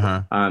 So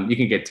you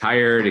can get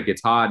tired. It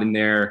gets hot in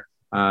there.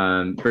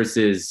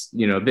 Versus,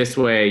 this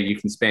way you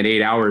can spend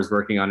 8 hours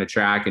working on a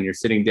track and you're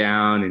sitting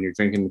down and you're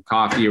drinking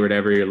coffee or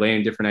whatever, you're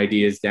laying different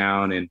ideas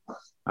down. And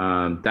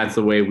that's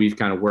the way we've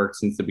kind of worked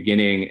since the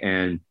beginning.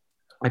 And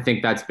I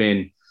think that's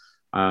been,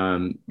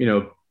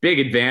 big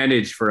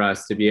advantage for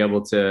us to be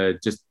able to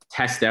just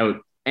test out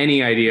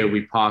any idea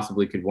we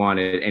possibly could want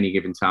at any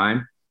given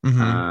time.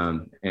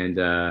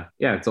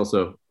 It's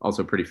also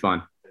pretty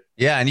fun.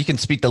 Yeah, and you can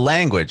speak the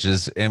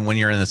languages, and when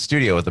you're in the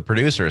studio with a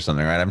producer or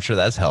something, right? I'm sure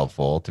that's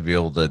helpful to be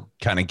able to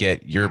kind of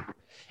get your,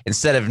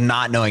 instead of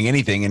not knowing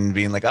anything and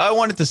being like, oh, I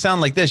want it to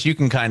sound like this, you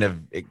can kind of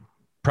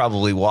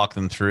probably walk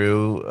them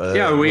through.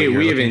 Yeah, what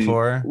you're looking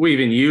for. we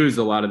even use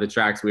a lot of the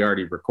tracks we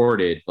already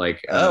recorded. Like,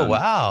 Oh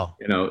wow,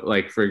 you know,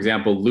 like for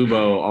example,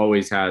 Lubo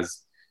always has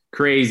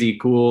crazy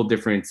cool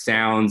different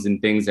sounds and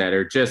things that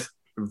are just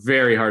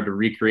very hard to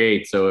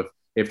recreate. So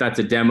if that's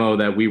a demo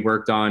that we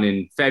worked on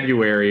in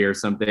February or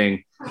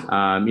something,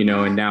 you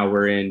know, and now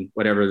we're in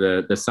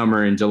whatever the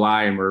summer in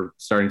July, and we're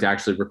starting to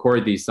actually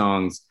record these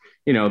songs.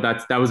 You know,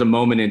 that was a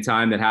moment in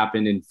time that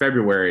happened in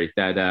February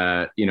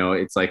that, you know,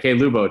 it's like, hey,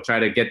 Lubo, try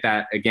to get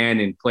that again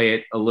and play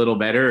it a little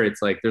better.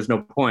 It's like, there's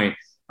no point.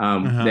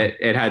 That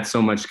it had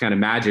so much kind of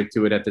magic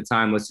to it at the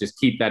time. Let's just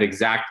keep that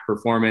exact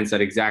performance,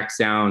 that exact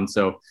sound.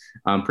 So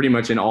pretty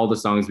much in all the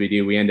songs we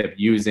do, we end up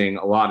using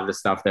a lot of the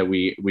stuff that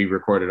we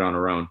recorded on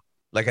our own.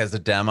 like as a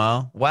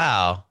demo.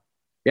 Wow.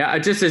 Yeah,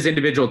 just as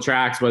individual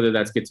tracks, whether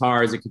that's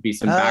guitars, it could be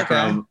some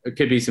background, it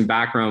could be some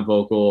background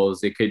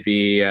vocals, it could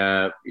be,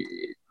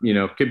 you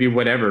know, could be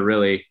whatever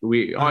really.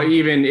 Or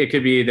even it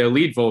could be the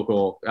lead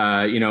vocal.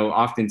 You know,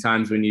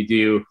 oftentimes when you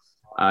do,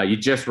 you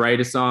just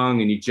write a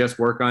song and you just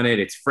work on it.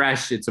 It's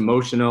fresh, it's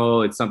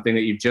emotional, it's something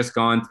that you've just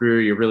gone through.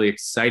 You're really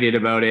excited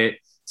about it.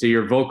 So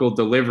your vocal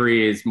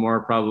delivery is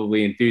more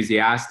probably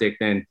enthusiastic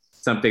than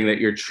something that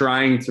you're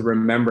trying to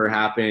remember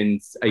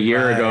happened a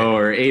year ago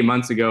or 8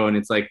 months ago. And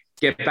it's like,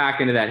 get back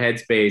into that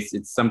headspace.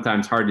 It's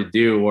sometimes hard to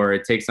do, or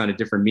it takes on a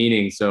different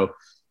meaning. So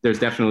there's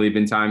definitely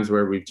been times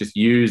where we've just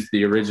used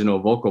the original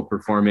vocal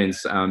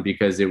performance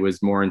because it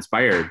was more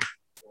inspired.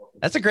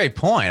 That's a great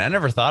point. I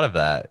never thought of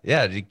that.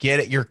 Yeah, to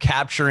get it, you're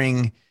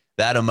capturing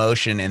that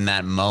emotion in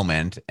that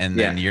moment, and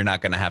then you're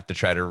not going to have to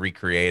try to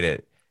recreate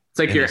it. It's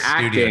like you're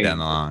acting down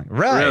the line.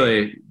 Right.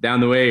 Really down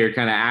the way. You're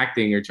kind of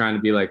acting. You're trying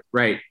to be like,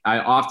 right.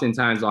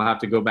 Oftentimes I'll have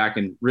to go back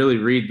and really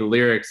read the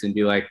lyrics and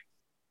be like,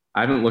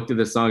 I haven't looked at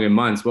this song in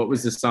months. What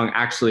was this song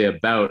actually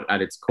about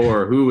at its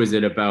core? Who was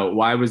it about?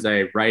 Why was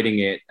I writing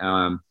it?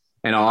 And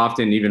I'll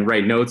often even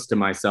write notes to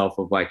myself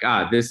of like,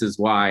 this is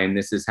why, and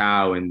this is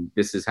how, and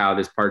this is how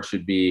this part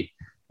should be,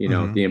 you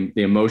know, the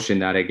emotion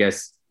that I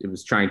guess it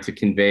was trying to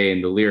convey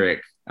in the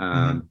lyric.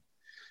 So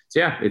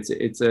yeah,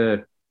 it's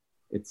a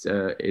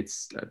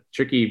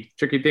tricky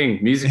thing.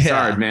 Music's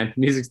hard, man.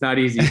 Music's not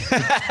easy.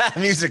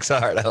 Music's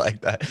hard. I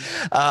like that.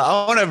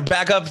 I want to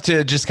back up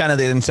to just kind of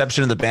the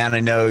inception of the band. I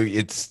know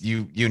it's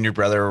you and your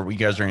brother, you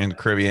guys are in the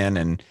Caribbean,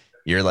 and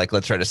you're like,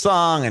 let's write a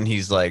song. And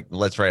he's like,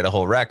 let's write a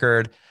whole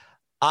record.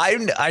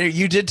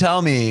 You did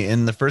tell me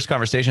in the first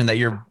conversation that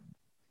you're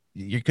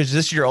because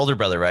this is your older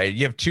brother, right?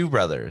 You have two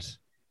brothers.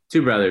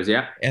 Two brothers.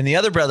 Yeah. And the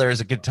other brother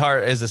is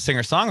a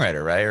singer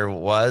songwriter, right? Or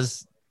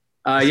was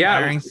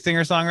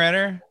singer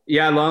songwriter.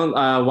 Yeah,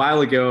 a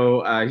while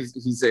ago.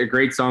 He's a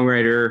great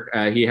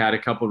songwriter. He had a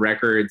couple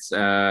records.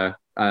 I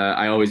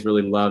always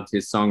really loved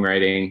his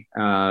songwriting.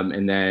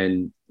 And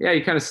then he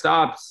kind of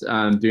stopped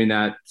doing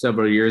that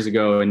several years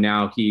ago. And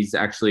now he's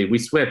actually we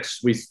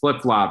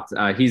flip-flopped.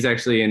 He's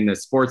actually in the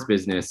sports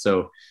business.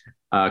 So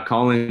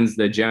Colin's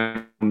the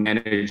general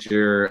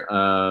manager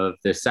of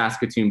the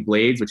Saskatoon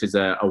Blades, which is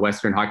a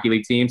Western Hockey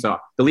League team. So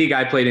the league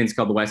I played in is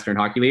called the Western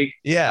Hockey League.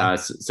 Yeah.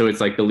 So it's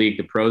like the league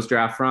the pros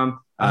draft from.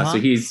 So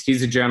he's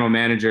the general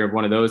manager of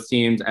one of those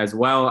teams, as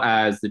well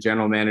as the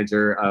general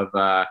manager of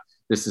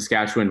the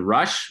Saskatchewan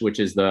Rush, which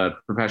is the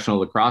professional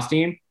lacrosse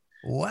team.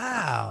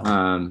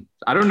 Wow.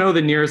 I don't know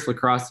the nearest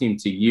lacrosse team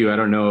to you. I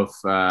don't know if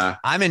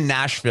I'm in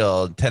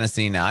Nashville,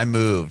 Tennessee now. I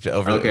moved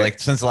over like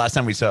since the last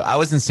time we saw. I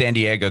was in San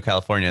Diego,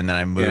 California, and then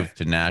I moved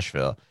to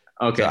Nashville.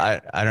 Okay. So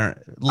I don't.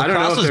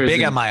 Lacrosse was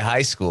big at my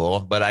high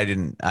school, but I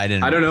don't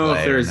know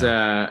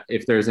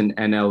if there's an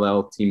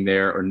NLL team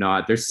there or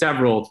not. There's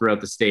several throughout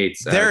the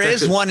states. There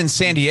is one in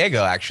San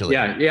Diego, actually.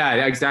 Yeah,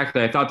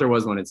 exactly. I thought there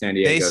was one in San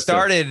Diego. They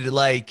started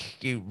like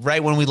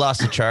right when we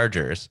lost the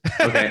Chargers.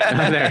 Okay.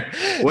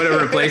 What a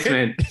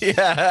replacement.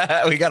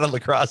 Yeah, we got a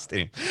lacrosse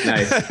team.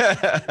 Nice.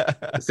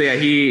 So yeah,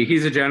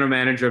 he's a general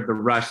manager of the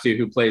Rush too,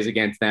 who plays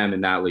against them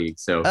in that league.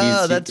 So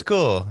that's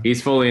cool.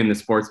 He's fully in the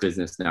sports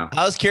business now.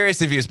 I was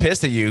curious if he was pissed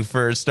at you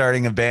for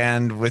starting a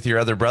band with your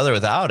other brother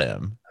without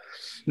him.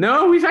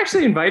 No, we've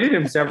actually invited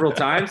him several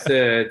times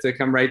to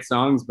come write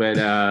songs, but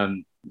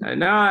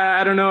no,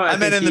 I don't know. I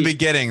meant in the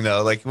beginning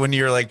though, like when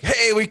you're like,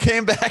 "Hey, we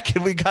came back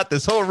and we got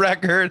this whole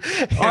record."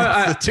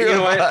 The two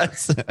of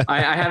us. I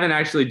haven't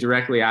actually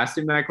directly asked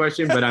him that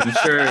question, but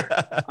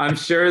I'm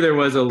sure there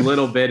was a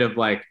little bit of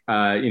like,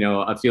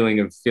 a feeling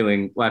of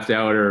feeling left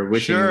out or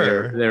wishing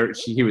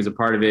he was a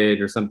part of it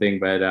or something.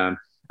 But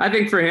I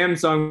think for him,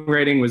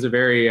 songwriting was a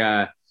very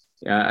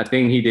a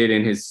thing he did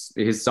in his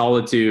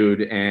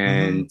solitude,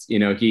 and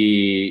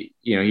he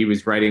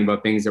was writing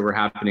about things that were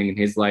happening in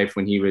his life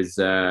when he was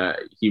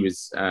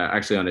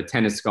actually on a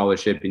tennis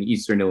scholarship in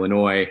Eastern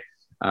Illinois.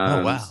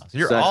 Oh wow! So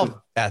you're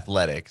all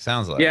athletic.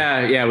 Sounds like.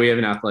 Yeah, we have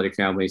an athletic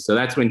family, so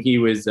that's when he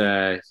was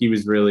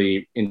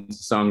really into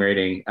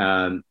songwriting,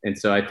 and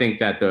so I think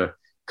that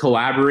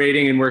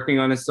collaborating and working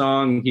on a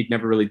song he'd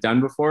never really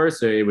done before.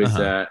 So it was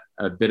a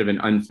bit of an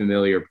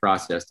unfamiliar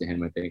process to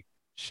him, I think.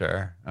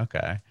 Sure.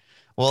 Okay.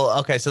 Well,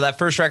 okay. So that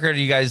first record,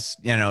 you guys,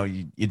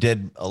 you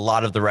did a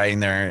lot of the writing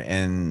there,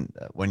 and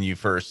when you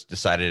first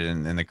decided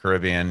in the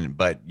Caribbean,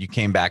 but you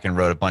came back and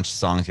wrote a bunch of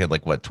songs. You had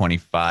like what,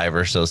 25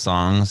 or so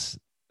songs,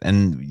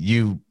 and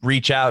you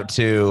reach out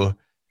to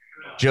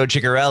Joe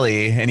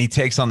Chiccarelli and he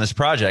takes on this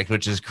project,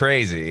 which is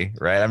crazy,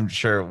 right? I'm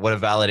sure what a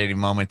validating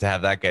moment to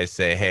have that guy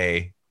say,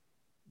 "Hey,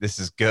 this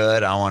is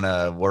good. I want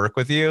to work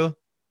with you."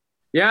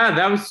 Yeah,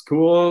 that was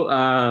cool.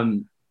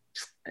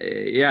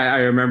 Yeah, I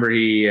remember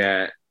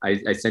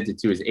I sent it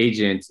to his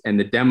agent, and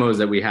the demos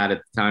that we had at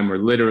the time were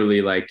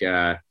literally like,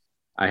 I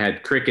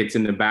had crickets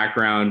in the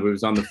background. It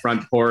was on the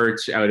front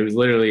porch. It was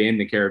literally in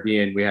the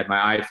Caribbean. We had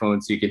my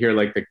iPhone, so you could hear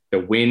like the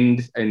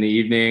wind in the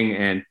evening,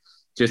 and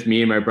just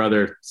me and my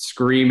brother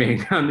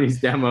screaming on these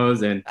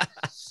demos. And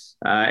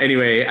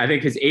anyway, I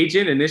think his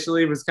agent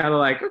initially was kind of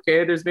like,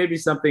 okay, there's maybe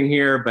something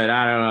here, but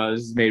I don't know,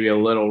 this is maybe a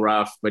little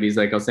rough, but he's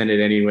like, I'll send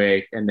it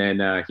anyway. And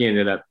then he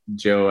ended up,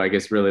 Joe, I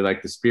guess, really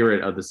liked the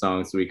spirit of the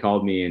song. So he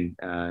called me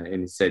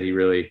and he said he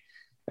really,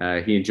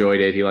 he enjoyed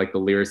it. He liked the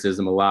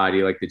lyricism a lot.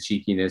 He liked the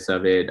cheekiness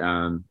of it.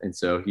 And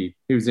so he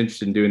was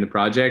interested in doing the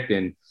project,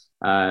 and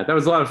that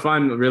was a lot of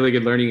fun, really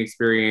good learning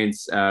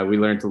experience. We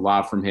learned a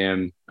lot from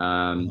him.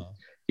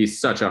 He's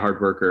such a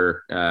hard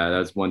worker. That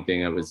was one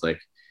thing that was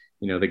like,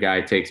 the guy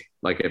takes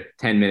like a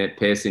 10-minute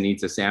piss and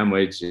eats a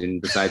sandwich.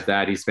 And besides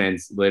that, he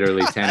spends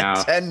literally 10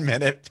 hours.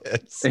 10-minute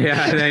piss.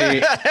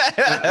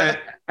 Yeah.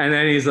 And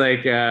then he's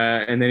like,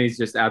 and then he's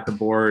just at the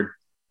board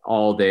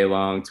all day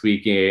long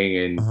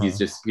tweaking. And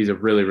he's a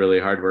really, really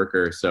hard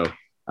worker. So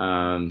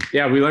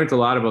yeah, we learned a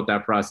lot about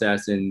that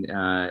process. And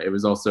it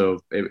was also,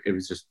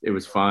 it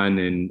was fun.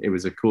 And it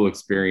was a cool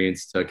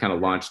experience to kind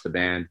of launch the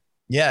band.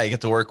 Yeah, you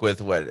get to work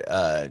with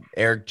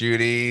Eric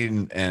Judy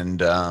and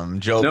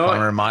Joe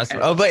Plummer.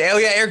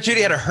 Eric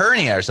Judy had a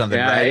hernia or something,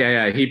 right?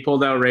 Yeah. He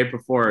pulled out right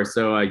before.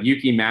 So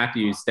Yuki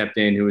Matthews stepped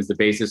in, who was the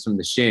bassist from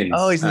the Shins.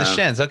 Oh, he's in the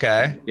Shins.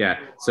 Okay. Yeah.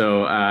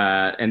 So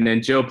and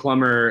then Joe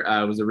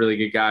Plummer was a really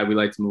good guy. We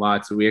liked him a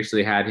lot. So we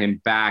actually had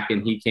him back,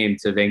 and he came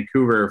to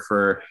Vancouver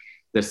for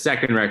the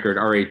second record,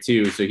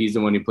 RA2. So he's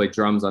the one who played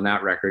drums on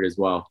that record as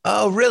well.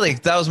 Oh, really?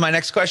 That was my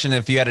next question.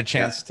 If you had a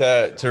chance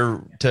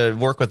to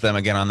work with them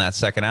again on that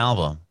second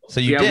album. So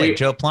you did.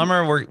 Joe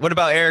Plummer. What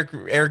about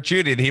Eric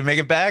Judy? Did he make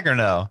it back or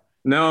no?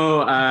 No,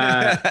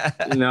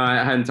 no,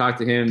 I hadn't talked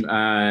to him.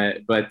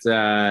 But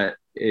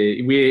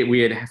we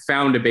had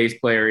found a bass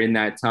player in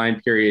that time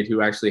period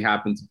who actually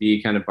happened to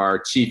be kind of our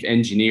chief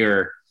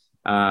engineer,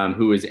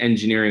 who was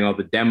engineering all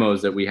the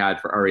demos that we had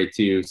for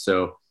RA2.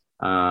 So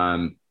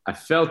I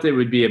felt it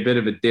would be a bit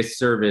of a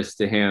disservice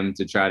to him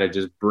to try to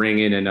just bring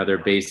in another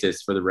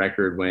bassist for the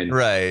record when,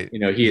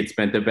 he had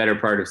spent the better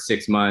part of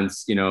 6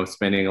 months,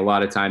 spending a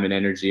lot of time and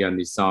energy on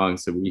these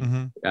songs. So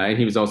and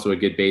he was also a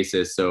good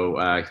bassist.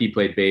 So he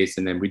played bass,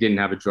 and then we didn't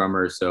have a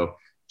drummer. So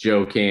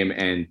Joe came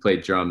and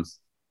played drums.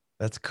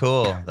 That's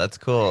cool. That's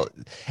cool.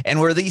 And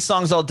were these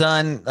songs all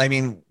done? I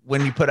mean,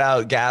 when you put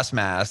out Gas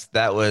Mask,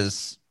 that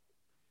was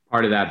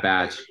part of that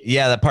batch.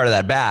 Yeah, that part of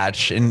that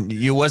batch. And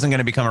you wasn't going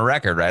to become a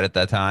record, right, at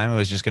that time? It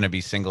was just going to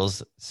be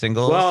singles?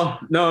 Well,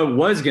 no, it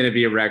was going to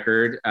be a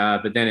record,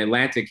 but then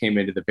Atlantic came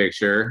into the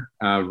picture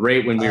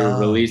right when we were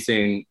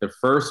releasing the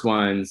first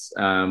ones.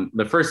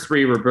 The first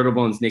three were Brittle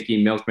Bones,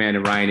 Nicky, Milkman,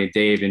 and Ryan and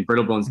Dave. And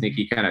Brittle Bones,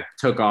 Nicky kind of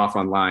took off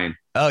online.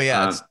 Oh,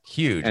 yeah, it's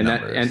huge.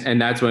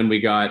 And that's when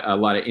we got a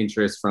lot of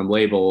interest from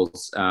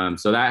labels.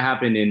 So that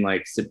happened in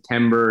like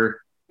September,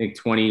 I think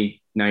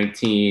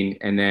 2019,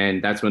 and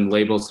then that's when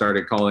labels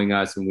started calling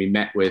us, and we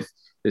met with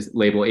this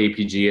label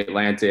APG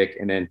Atlantic,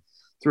 and then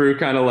through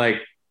kind of like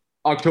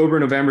October,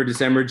 November,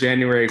 December,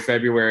 January,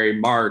 February,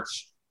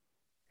 March,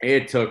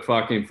 it took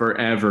fucking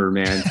forever,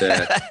 man.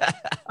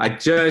 I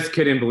just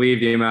couldn't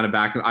believe the amount of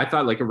back. I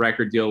thought like a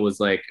record deal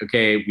was like,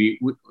 okay, we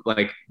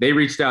like they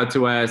reached out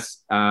to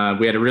us.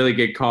 We had a really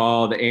good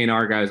call. The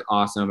A&R guy is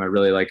awesome. I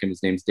really like him.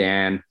 His name's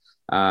Dan.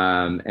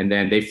 And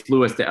then they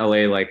flew us to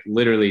LA like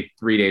literally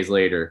 3 days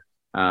later.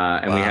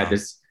 And we had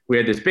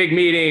this big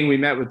meeting. We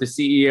met with the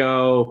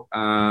CEO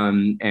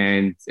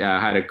and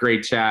had a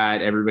great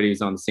chat. Everybody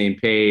was on the same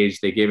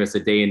page. They gave us a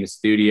day in the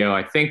studio.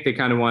 I think they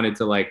kind of wanted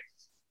to like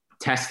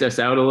test us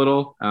out a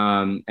little.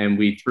 And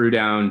we threw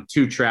down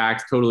 2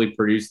 tracks, totally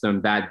produced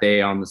them that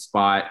day on the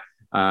spot.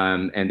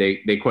 And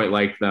they quite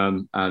liked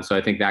them. So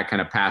I think that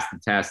kind of passed the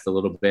test a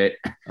little bit,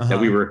 that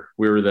we were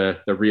the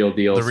real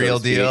deal. The real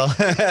deal.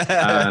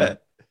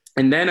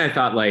 And then I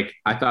thought like,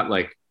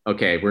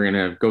 okay, we're going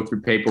to go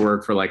through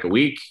paperwork for like a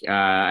week.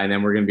 And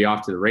then we're going to be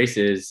off to the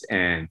races,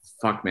 and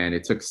fuck, man,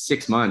 it took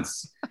 6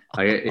 months.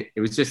 Like it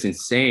was just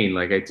insane.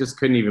 Like I just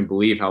couldn't even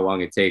believe how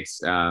long it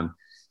takes.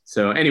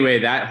 So anyway,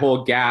 that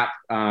whole gap,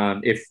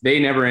 if they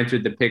never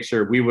entered the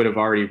picture, we would have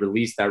already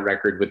released that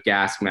record with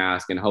Gas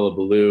Mask and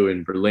Hullabaloo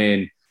in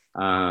Berlin.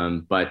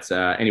 But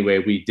anyway,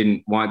 we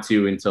didn't want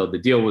to until the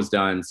deal was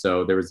done.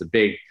 So there was a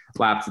big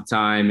lapse of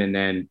time. And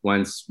then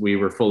once we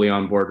were fully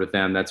on board with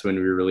them, that's when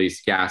we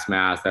released Gas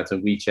Mask. That's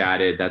when we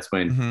chatted. That's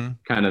when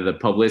kind of the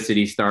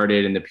publicity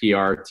started, and the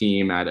PR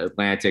team at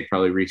Atlantic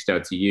probably reached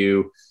out to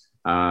you.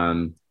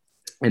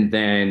 And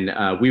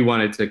then we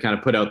wanted to kind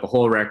of put out the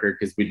whole record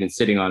because we'd been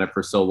sitting on it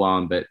for so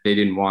long, but they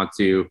didn't want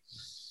to.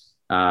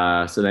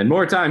 So then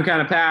more time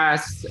kind of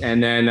passed.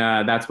 And then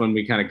that's when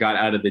we kind of got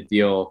out of the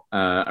deal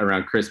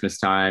around Christmas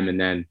time.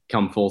 And then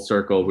come full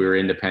circle, we were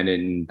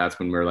independent. And that's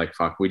when we were like,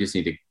 fuck, we just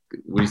need to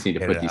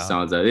put these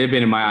songs out. They've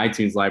been in my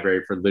iTunes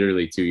library for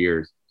literally 2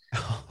 years.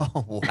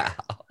 Oh, wow.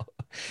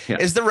 Yeah.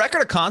 Is the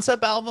record a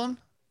concept album?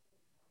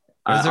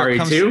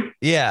 RE2?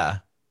 Yeah.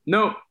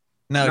 No,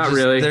 not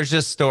really. There's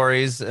just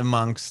stories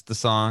amongst the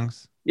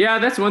songs. Yeah,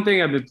 that's one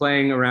thing I've been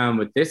playing around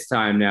with this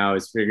time now,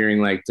 is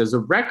figuring like, does a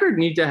record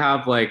need to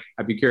have, like,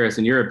 I'd be curious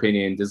in your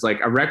opinion, does like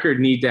a record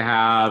need to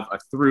have a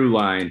through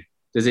line?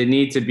 Does it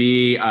need to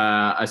be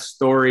a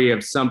story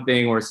of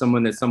something or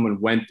someone that someone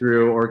went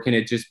through, or can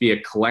it just be a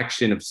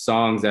collection of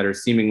songs that are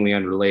seemingly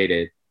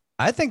unrelated?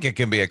 I think it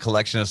can be a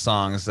collection of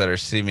songs that are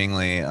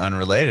seemingly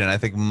unrelated. And I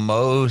think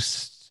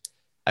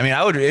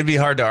it'd be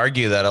hard to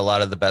argue that a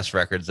lot of the best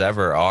records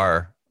ever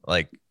are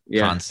like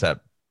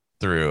concept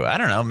through. I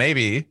don't know,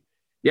 maybe.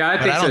 Yeah, I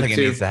don't think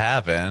too. it needs to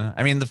happen.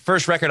 I mean, the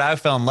first record I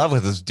fell in love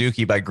with was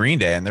Dookie by Green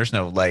Day, and there's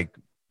no like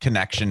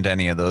connection to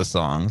any of those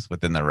songs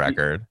within the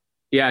record.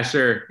 Yeah,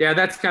 sure. Yeah,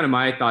 that's kind of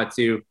my thought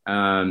too.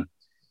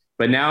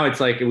 But now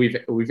it's like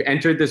we've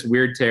entered this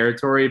weird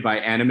territory by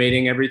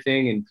animating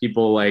everything, and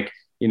people like,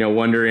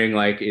 wondering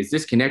like, is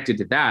this connected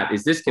to that?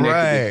 Is this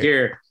connected to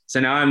here? So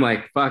now I'm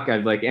like, fuck,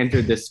 I've like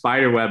entered this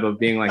spider web of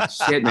being like,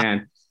 shit,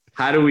 man.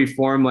 How do we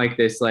form like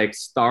this, like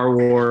Star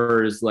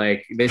Wars,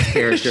 like this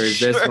character is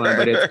this one,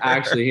 but it's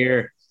actually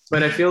here.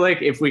 But I feel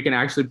like if we can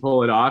actually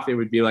pull it off, it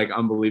would be like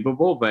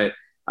unbelievable, but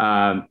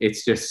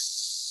it's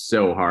just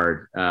so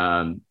hard.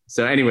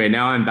 So anyway,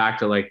 now I'm back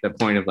to like the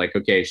point of like,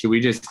 okay, should we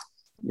just,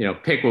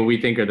 pick what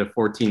we think are the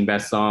 14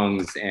 best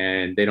songs,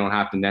 and they don't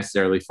have to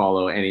necessarily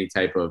follow any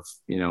type of,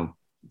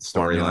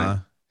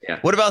 storyline. Yeah.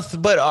 What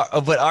about, but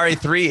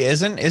RE3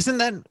 isn't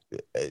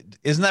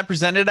that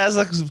presented as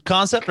a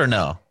concept or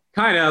no?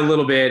 Kind of a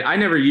little bit. I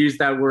never use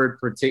that word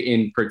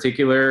in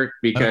particular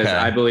because Okay.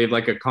 I believe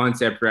like a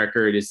concept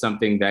record is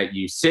something that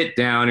you sit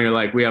down and you're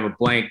like, we have a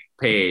blank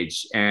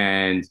page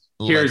and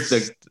here's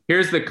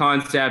the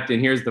concept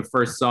and here's the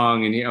first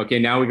song. And okay,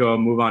 now we go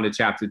move on to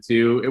chapter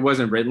 2. It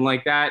wasn't written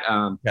like that.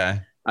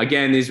 Okay.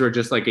 Again, these were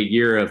just like a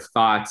year of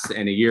thoughts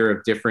and a year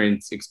of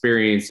different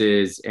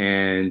experiences.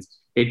 And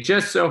it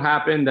just so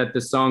happened that the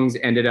songs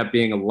ended up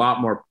being a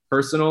lot more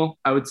personal,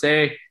 I would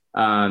say.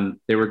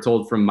 They were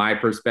told from my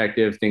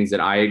perspective, things that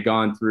I had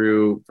gone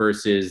through,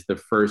 versus the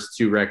first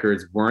 2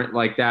 records weren't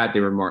like that. They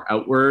were more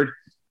outward.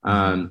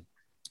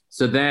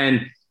 So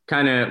then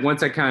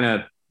once I kind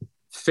of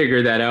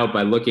figured that out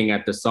by looking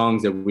at the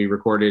songs that we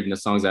recorded and the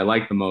songs I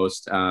liked the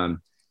most,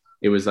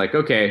 it was like,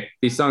 okay,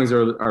 these songs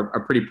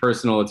are pretty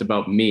personal. It's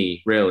about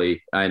me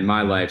really in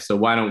my life. So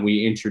why don't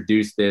we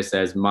introduce this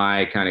as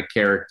my kind of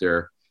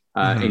character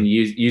and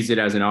use it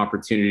as an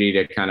opportunity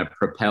to kind of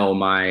propel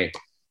my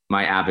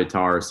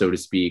avatar, so to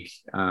speak.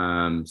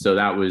 So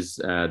that was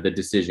the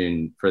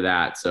decision for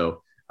that.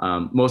 So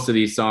most of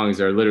these songs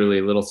are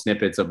literally little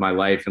snippets of my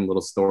life and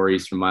little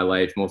stories from my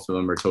life. Most of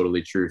them are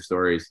totally true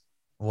stories.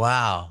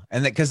 Wow.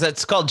 And because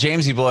that's called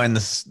Jamesy Boy and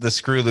the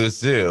Screw Loose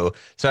Zoo.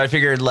 So I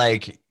figured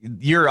like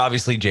you're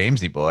obviously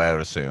Jamesy Boy, I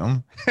would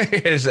assume. And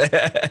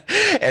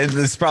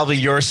it's probably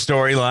your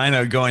storyline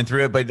of going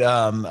through it. But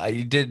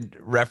you did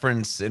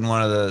reference in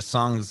one of the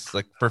songs,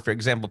 like for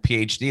example,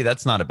 PhD,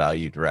 that's not about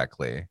you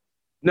directly.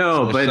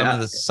 No, so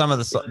but some of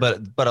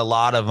the but a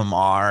lot of them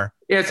are.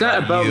 Yeah, it's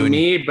not about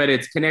me, but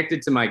it's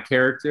connected to my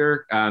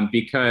character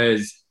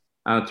because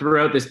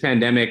throughout this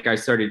pandemic, I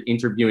started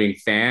interviewing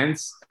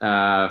fans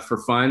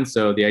for fun.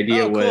 So the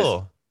idea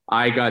was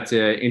I got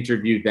to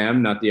interview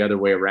them, not the other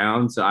way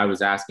around. So I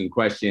was asking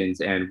questions,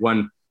 and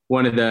one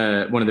of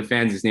the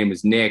fans, his name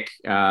was Nick,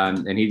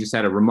 and he just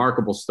had a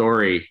remarkable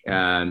story.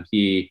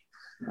 He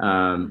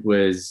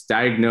was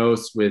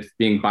diagnosed with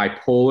being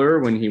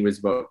bipolar when he was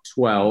about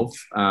 12.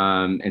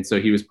 And so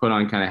he was put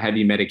on kind of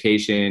heavy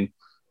medication,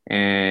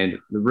 and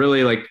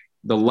really like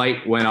the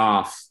light went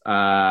off,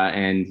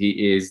 and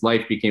his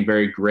life became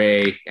very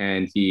gray,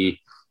 and he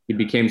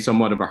became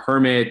somewhat of a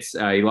hermit.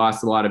 He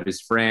lost a lot of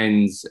his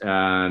friends.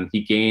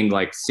 He gained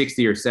like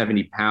 60 or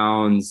 70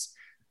 pounds.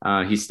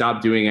 He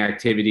stopped doing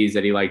activities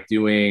that he liked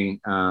doing.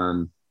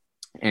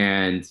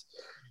 And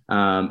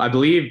I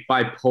believe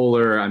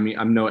bipolar, I mean,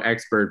 I'm no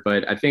expert,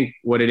 but I think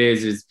what it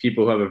is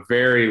people who have a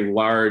very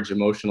large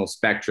emotional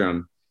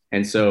spectrum.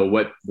 And so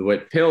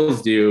what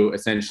pills do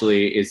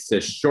essentially is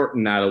to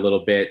shorten that a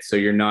little bit. So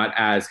you're not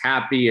as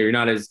happy, or you're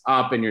not as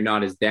up, and you're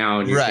not as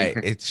down.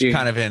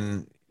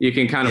 You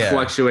can kind of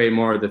fluctuate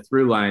more of the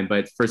through line.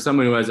 But for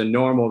someone who has a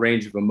normal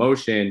range of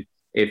emotion,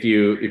 if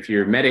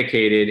you're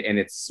medicated and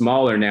it's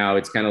smaller now,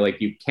 it's kind of like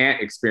you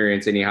can't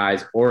experience any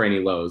highs or any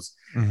lows.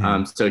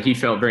 Mm-hmm. So he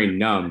felt very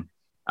numb.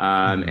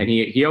 And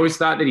he always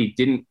thought that he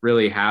didn't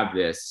really have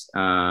this.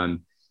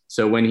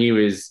 So when he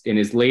was in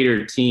his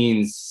later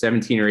teens,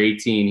 17 or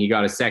 18, he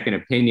got a second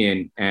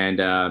opinion, and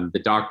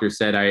the doctor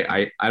said,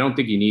 I don't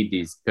think you need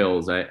these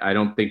pills. I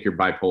don't think you're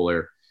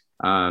bipolar.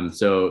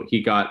 So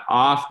he got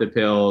off the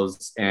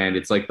pills, and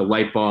it's like the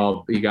light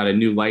bulb. He got a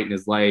new light in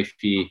his life.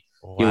 He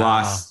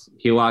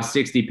lost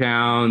 60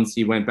 pounds.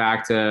 He went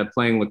back to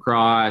playing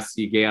lacrosse.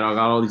 He got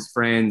all these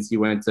friends. He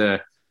went to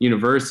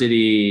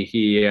university.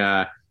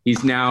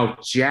 He's now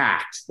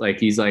jacked. Like,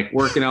 he's like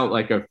working out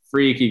like a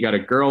freak. He got a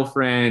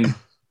girlfriend,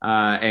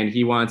 and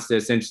he wants to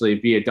essentially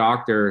be a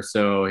doctor.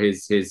 So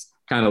his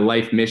kind of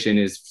life mission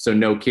is so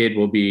no kid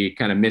will be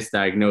kind of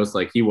misdiagnosed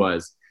like he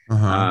was.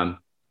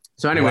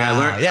 So anyway, I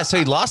learned. Yeah. So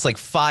he lost like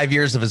 5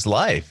 years of his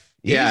life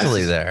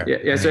easily there.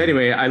 Yeah. So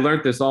anyway, I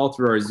learned this all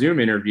through our Zoom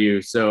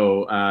interview.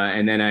 So,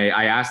 and then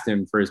I asked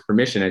him for his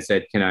permission. I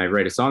said, can I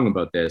write a song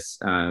about this?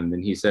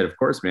 And he said, of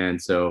course, man.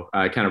 So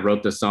I kind of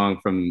wrote the song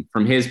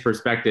from his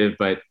perspective,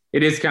 but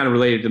it is kind of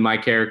related to my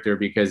character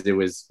because it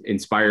was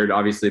inspired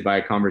obviously by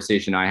a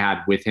conversation I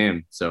had with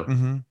him. So,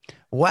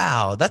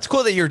 wow, that's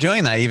cool that you're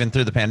doing that even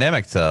through the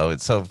pandemic though.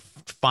 It's so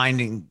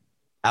finding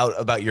out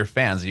about your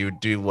fans. You would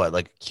do what,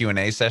 like a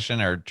Q&A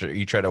session, or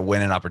you try to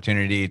win an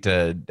opportunity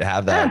to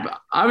have that? Yeah,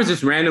 I was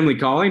just randomly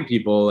calling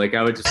people. Like,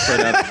 I would just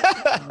put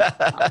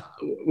up,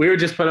 we would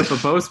just put up a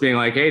post being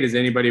like, hey, does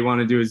anybody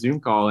want to do a Zoom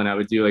call? And I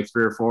would do like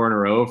 3 or 4 in a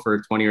row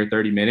for 20 or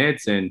 30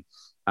 minutes. And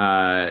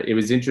it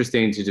was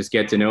interesting to just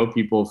get to know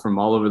people from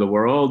all over the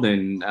world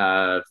and,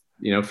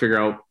 figure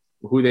out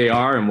who they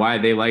are and why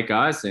they like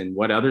us and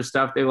what other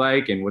stuff they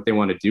like and what they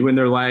want to do in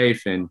their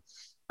life. And,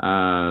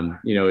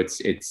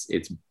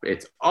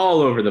 it's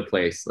all over the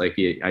place. Like,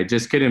 I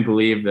just couldn't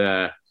believe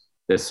the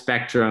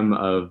spectrum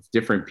of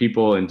different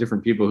people and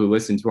different people who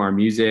listen to our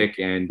music.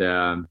 And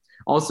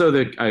also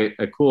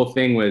a cool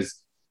thing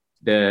was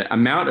the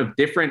amount of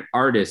different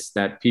artists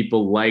that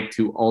people liked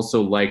who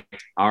also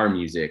liked our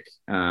music.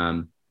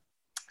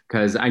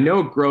 Because I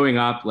know growing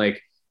up,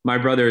 like, my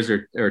brothers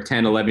are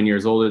 10, 11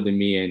 years older than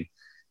me. And,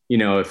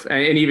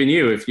 and even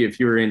if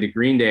you were into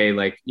Green Day,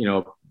 like,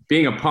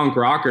 being a punk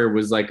rocker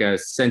was like a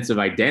sense of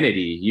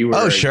identity. You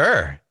were,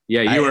 sure.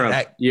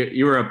 Yeah.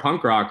 You were a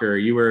punk rocker.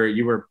 You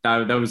were,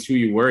 that was who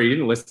you were. You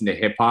didn't listen to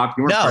hip hop.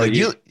 You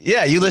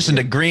listened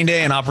to Green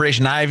Day and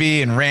Operation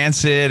Ivy and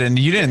Rancid, and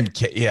you didn't.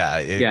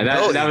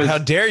 That was, how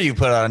dare you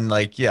put on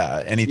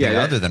anything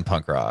other than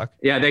punk rock?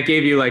 Yeah. That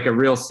gave you like a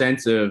real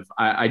sense of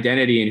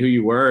identity and who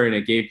you were. And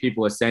it gave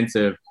people a sense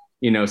of,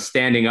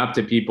 standing up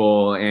to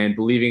people and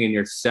believing in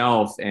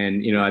yourself.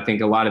 And, I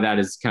think a lot of that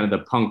is kind of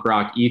the punk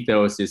rock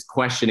ethos, is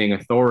questioning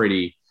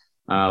authority.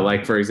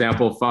 Like, for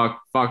example,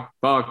 fuck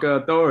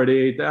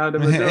authority. Like,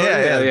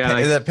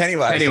 the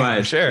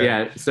Pennywise. Sure.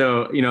 Yeah.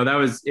 So,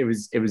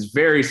 it was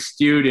very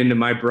stewed into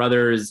my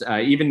brothers,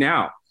 even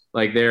now.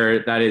 Like,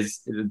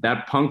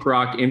 that punk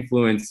rock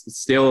influence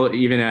still,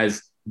 even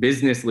as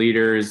business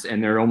leaders,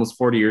 and they're almost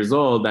 40 years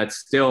old, that's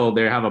still,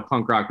 they have a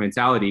punk rock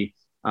mentality.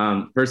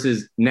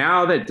 Versus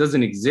now that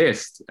doesn't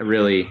exist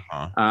really.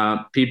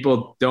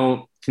 People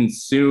don't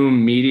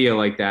consume media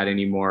like that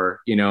anymore.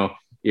 You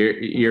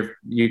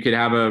could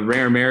have a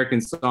Rare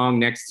American song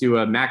next to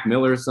a Mac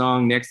Miller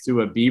song, next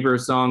to a Bieber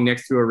song,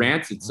 next to a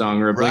Rancid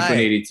song, or a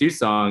Blink-182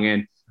 song,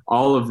 and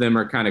all of them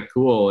are kind of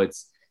cool.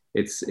 It's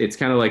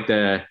kind of like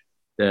the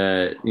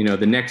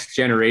next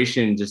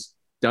generation just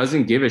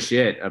doesn't give a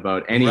shit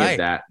about any of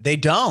that. They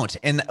don't.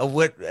 And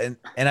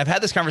I've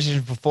had this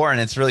conversation before, and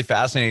it's really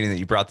fascinating that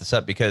you brought this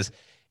up, because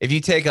if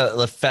you take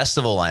a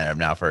festival lineup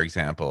now, for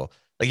example,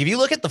 like if you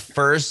look at the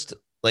first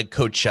like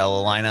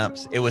Coachella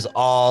lineups, it was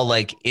all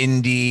like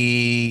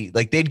indie,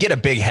 like they'd get a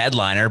big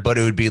headliner, but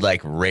it would be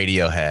like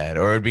Radiohead,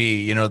 or it'd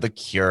be, The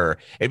Cure.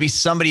 It'd be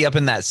somebody up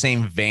in that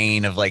same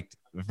vein of like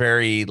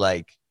very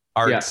like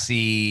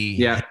artsy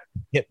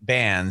hip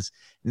bands.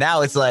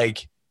 Now it's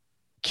like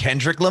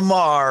Kendrick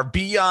Lamar,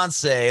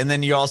 Beyonce, and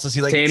then you also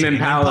see like Tame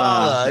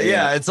Impala.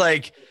 Yeah, it's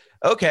like,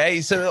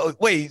 okay, so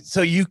wait,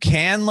 so you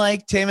can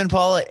like Tame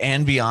Impala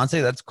and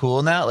Beyonce? That's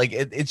cool now. Like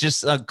it's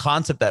just a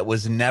concept that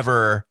was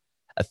never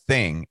a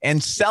thing,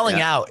 and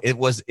selling out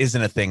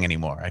isn't a thing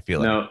anymore. I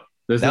feel like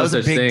that was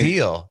a big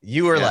deal.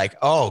 You were like,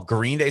 oh,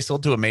 Green Day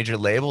sold to a major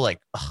label,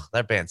 like, oh,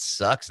 that band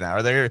sucks now,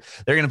 or they're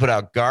gonna put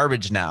out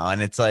garbage now,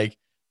 and it's like,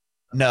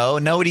 no,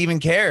 nobody even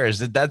cares.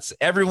 That's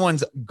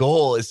everyone's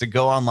goal, is to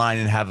go online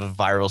and have a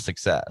viral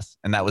success.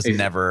 And that was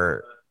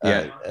never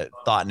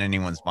thought in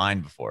anyone's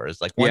mind before. It's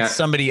like once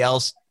somebody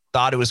else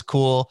thought it was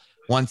cool,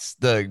 once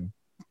the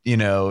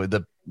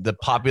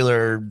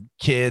popular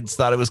kids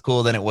thought it was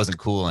cool, then it wasn't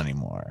cool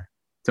anymore.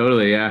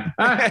 Totally. Yeah.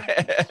 I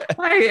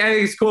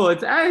think it's cool.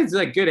 It's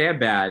like good and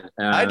bad.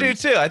 I do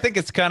too. I think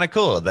it's kind of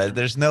cool that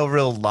there's no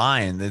real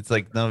line. It's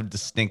like no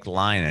distinct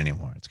line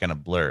anymore. It's kind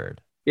of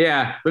blurred.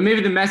 Yeah, but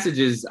maybe the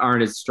messages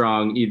aren't as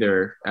strong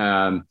either.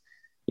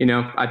 you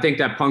know, I think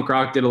that punk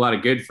rock did a lot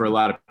of good for a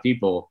lot of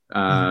people,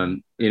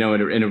 you know,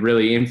 and it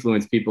really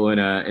influenced people in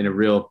a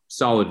real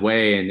solid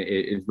way. And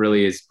it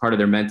really is part of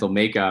their mental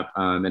makeup.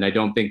 And I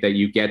don't think that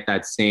you get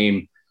that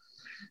same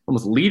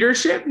almost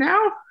leadership now,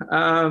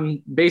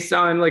 based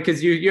on like,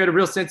 cause you had a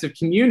real sense of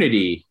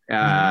community,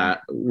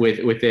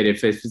 with it.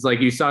 If it's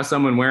like you saw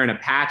someone wearing a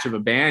patch of a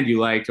band you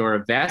liked or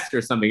a vest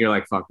or something, you're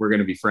like, fuck, we're going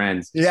to be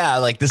friends. Yeah.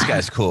 Like this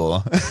guy's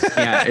cool.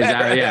 Yeah,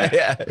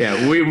 exactly.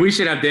 Yeah. We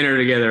should have dinner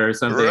together or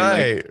something.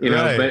 Right. Like, you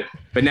know,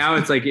 but now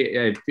it's like,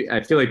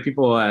 I feel like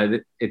people,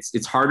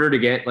 it's harder to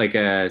get like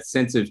a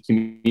sense of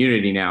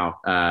community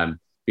now,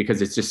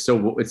 because it's just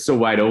so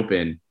wide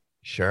open.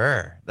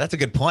 Sure. That's a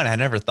good point. I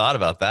never thought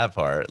about that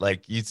part.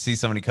 Like you'd see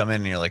somebody come in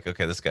and you're like,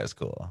 okay, this guy's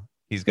cool.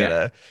 He's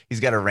got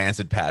a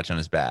rancid patch on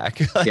his back.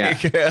 Like, yeah.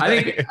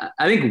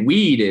 I think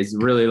weed is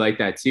really like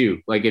that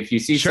too. Like if you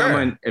see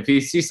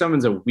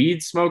someone's a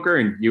weed smoker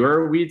and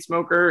you're a weed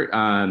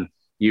smoker,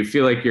 you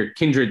feel like you're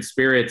kindred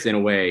spirits in a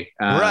way.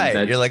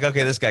 Right. You're like,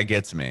 okay, this guy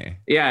gets me.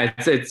 Yeah.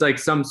 It's like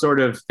some sort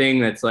of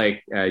thing that's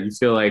like, you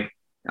feel like,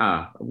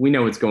 we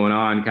know what's going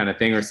on kind of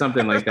thing or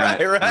something like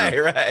that.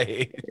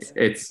 Right.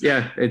 It's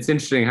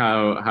interesting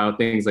how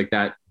things like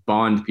that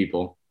bond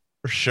people.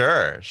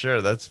 Sure.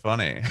 That's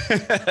funny.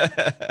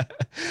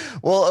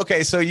 Well,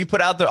 okay. So you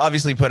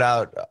obviously put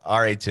out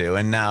RA2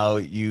 and now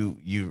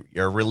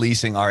you're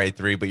releasing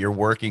RA3, but you're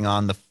working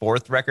on the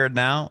fourth record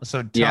now.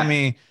 So tell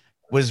me,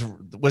 was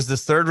the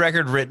third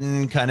record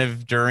written kind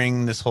of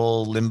during this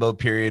whole limbo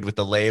period with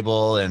the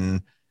label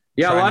and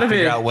a lot of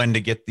it out when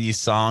to get these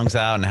songs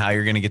out and how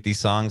you're going to get these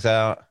songs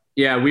out?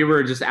 Yeah, we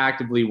were just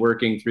actively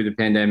working through the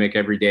pandemic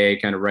every day,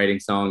 kind of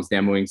writing songs,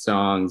 demoing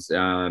songs.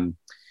 That,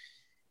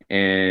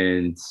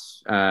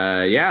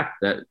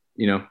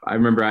 you know, I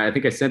remember, I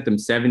think I sent them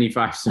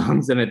 75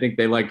 songs and I think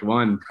they liked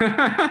one.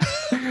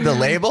 The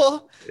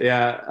label?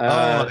 Yeah.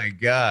 Oh my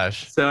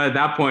gosh. So at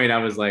that point I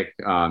was like,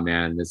 oh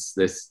man, this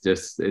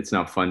just, it's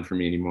not fun for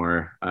me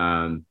anymore.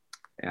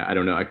 I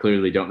don't know. I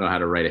clearly don't know how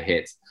to write a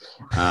hit.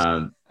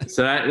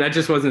 So that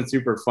just wasn't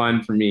super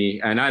fun for me.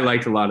 And I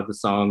liked a lot of the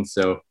songs.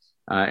 So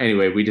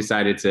anyway, we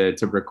decided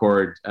to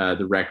record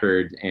the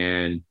record.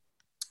 And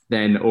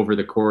then over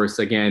the course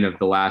again of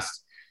the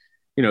last,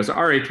 you know, so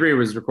RA3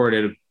 was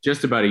recorded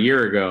just about a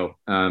year ago.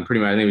 Pretty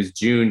much, I think it was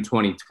June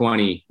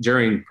 2020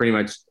 during pretty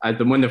much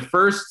when the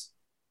first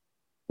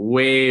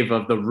wave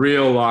of the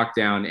real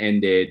lockdown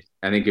ended.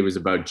 I think it was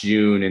about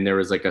June, and there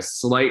was like a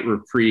slight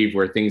reprieve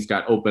where things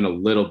got open a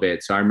little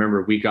bit. So I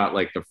remember we got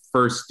like the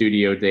first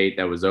studio date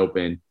that was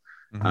open.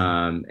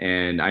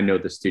 And I know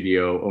the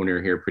studio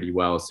owner here pretty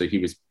well. So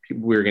we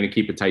were going to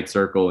keep a tight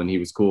circle and he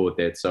was cool with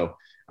it. So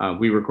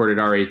we recorded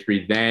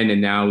RA3 then, and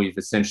now we've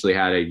essentially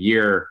had a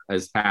year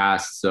has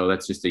passed. So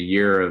that's just a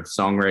year of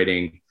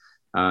songwriting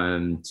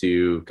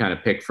to kind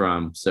of pick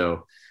from.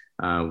 So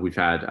we've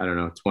had, I don't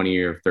know, 20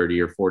 or 30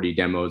 or 40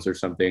 demos or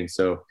something.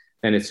 So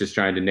then it's just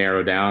trying to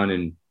narrow down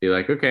and be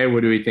like, okay,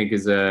 what do we think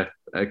is a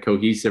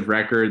cohesive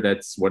record?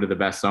 What are the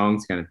best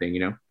songs kind of thing, you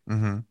know?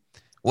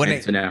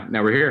 So now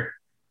we're here.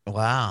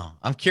 Wow.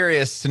 I'm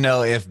curious to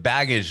know if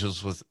Baggage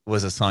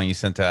was a song you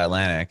sent to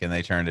Atlantic and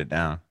they turned it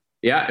down.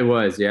 Yeah, it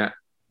was. Yeah.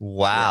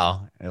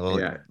 Wow. Yeah.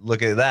 Well,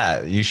 look at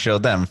that. You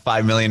showed them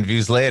 5 million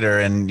views later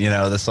and, you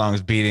know, the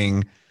song's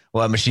beating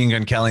Machine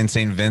Gun Kelly and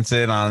St.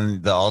 Vincent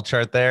on the alt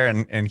chart there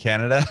in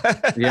Canada.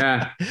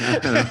 Yeah.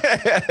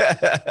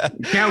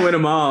 You can't win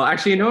them all.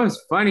 Actually, you know,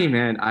 it's funny,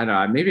 man. I don't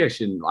know. Maybe I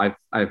shouldn't. I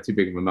have too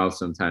big of a mouth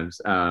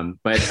sometimes.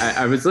 But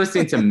I was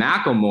listening to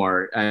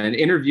Macklemore, an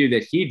interview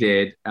that he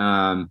did,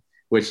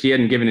 which he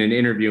hadn't given an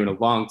interview in a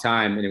long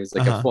time. And it was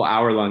like a full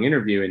hour-long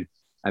interview. And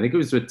I think it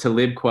was with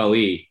Talib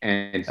Kweli.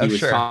 And he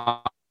was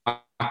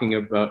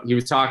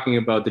talking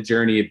about the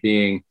journey of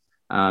being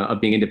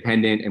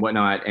independent and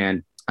whatnot.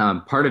 And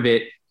part of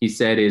it, he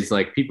said, is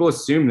like people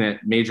assume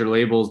that major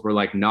labels were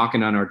like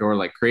knocking on our door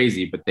like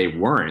crazy, but they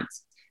weren't.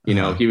 You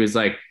know, he was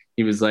like,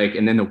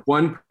 and then the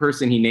one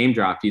person he name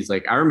dropped, he's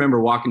like, I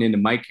remember walking into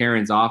Mike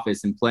Caron's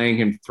office and playing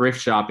him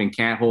Thrift Shop and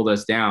Can't Hold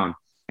Us Down.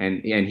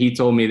 And he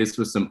told me this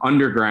was some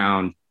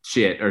underground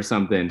shit or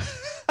something.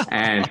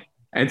 And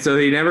so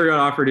he never got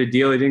offered a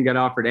deal. He didn't get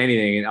offered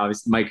anything. And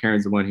obviously Mike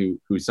Caron's the one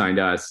who signed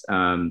us, or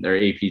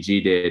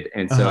APG did.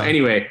 And so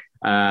anyway,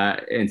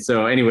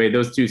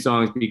 those two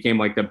songs became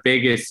like the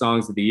biggest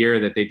songs of the year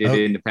that they did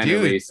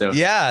independently. Dude, so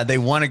yeah, they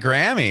won a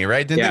Grammy,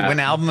 right? Didn't they win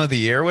Album of the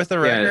Year with the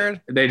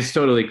record? They just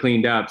totally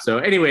cleaned up. So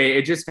anyway,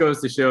 it just goes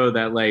to show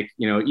that, like,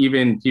 you know,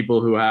 even people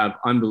who have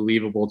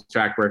unbelievable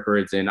track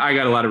records, and I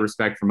got a lot of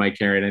respect for Mike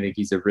Caron. I think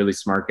he's a really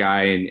smart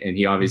guy, and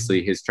he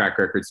obviously his track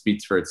record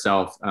speaks for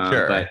itself.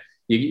 But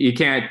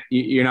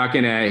you're not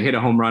going to hit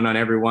a home run on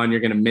everyone. You're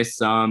going to miss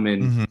some,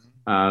 and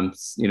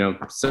you know,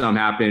 some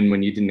happen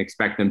when you didn't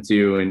expect them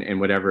to, and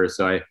whatever.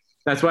 So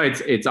that's why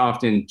it's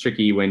often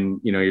tricky when,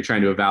 you know, you're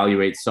trying to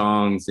evaluate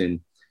songs, and,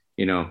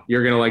 you know,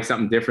 you're going to like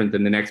something different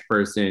than the next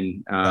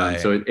person.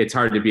 So it's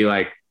hard to be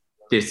like,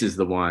 this is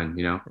the one,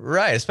 you know?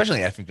 Right.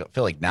 Especially I feel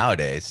like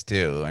nowadays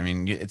too. I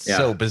mean, it's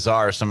so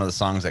bizarre. Some of the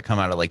songs that come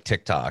out of like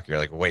TikTok, you're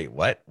like, wait,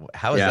 what?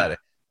 How is that?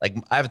 like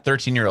I have a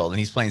 13-year-old and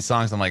he's playing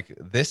songs. I'm like,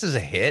 this is a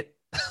hit.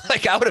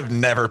 Like I would have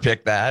never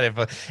picked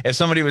that if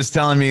somebody was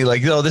telling me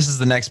like, oh, this is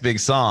the next big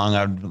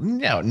song.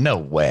 No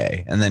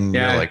way. And then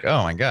you're like,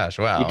 oh my gosh,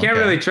 wow. You can't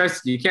really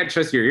trust. You can't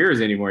trust your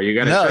ears anymore. You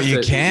got to. No, you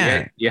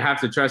can't. You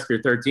have to trust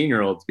your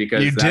 13-year-olds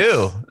because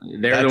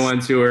they're the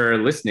ones who are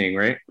listening,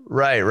 right?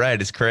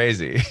 Right. It's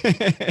crazy.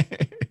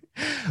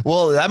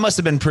 Well, that must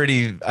have been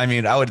pretty. I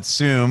mean, I would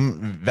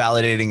assume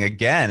validating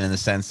again in the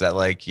sense that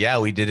like, yeah,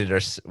 we did it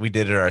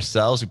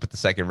ourselves. We put the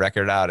second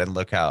record out, and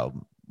look how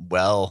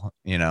well,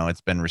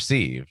 it's been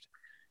received.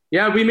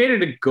 Yeah, we made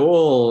it a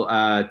goal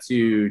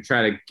to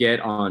try to get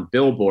on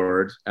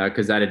Billboard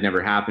because that had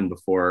never happened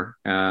before,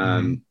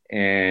 and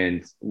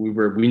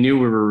we knew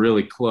we were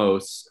really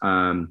close.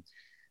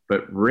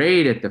 But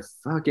right at the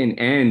fucking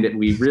end,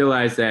 we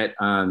realized that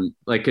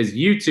because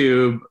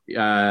YouTube,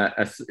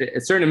 a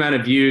certain amount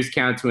of views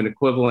count to an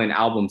equivalent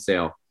album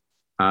sale.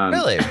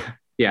 Really?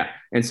 Yeah,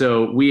 and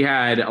so we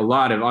had a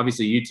lot of,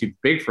 obviously YouTube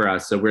big for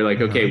us. So we're like,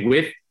 okay,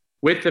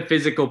 with the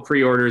physical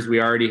pre-orders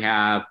we already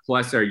have,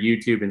 plus our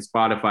YouTube and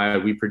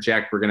Spotify, we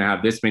project we're going to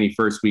have this many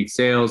first week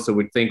sales. So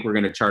we think we're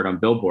going to chart on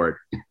Billboard.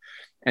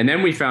 And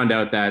then we found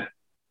out that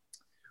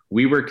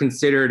we were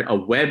considered a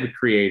web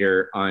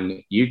creator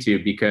on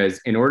YouTube because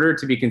in order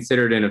to be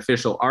considered an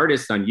official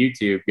artist on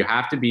YouTube, you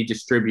have to be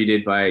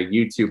distributed by a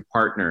YouTube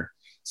partner.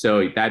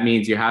 So that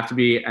means you have to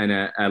be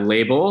a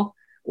label,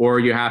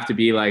 or you have to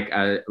be like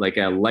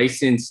a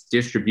licensed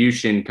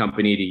distribution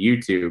company to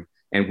YouTube.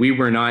 And we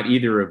were not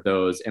either of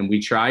those. And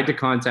we tried to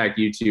contact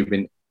YouTube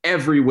in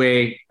every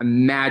way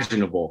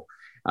imaginable.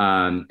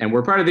 And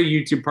we're part of the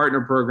YouTube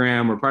partner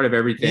program. We're part of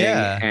everything.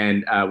 Yeah.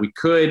 And we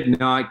could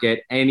not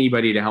get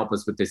anybody to help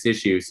us with this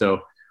issue.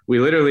 So we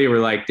literally were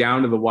like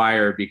down to the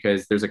wire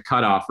because there's a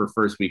cutoff for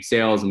first week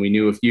sales. And we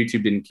knew if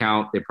YouTube didn't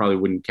count, they probably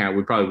wouldn't count.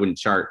 We probably wouldn't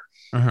chart.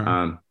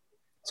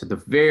 So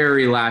the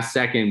very last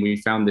second, we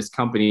found this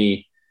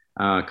company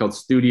called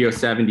Studio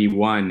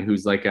 71,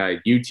 who's like a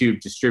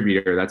YouTube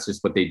distributor. That's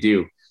just what they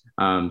do.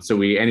 So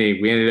we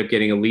ended up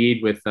getting a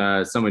lead with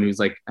someone who's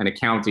like an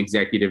account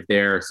executive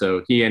there.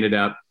 So he ended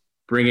up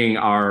bringing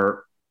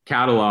our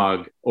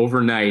catalog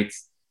overnight,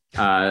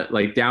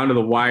 like down to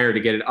the wire to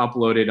get it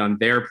uploaded on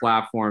their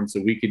platform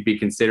so we could be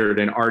considered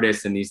an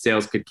artist and these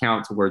sales could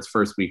count towards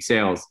first week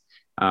sales.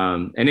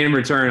 And in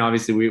return,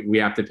 obviously, we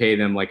have to pay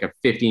them like a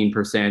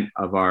 15%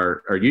 of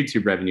our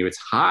YouTube revenue. It's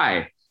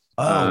high.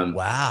 Oh,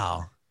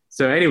 wow.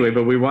 So anyway,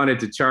 but we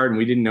wanted to chart and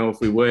we didn't know if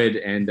we would.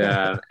 And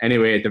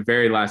anyway, at the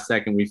very last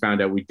second, we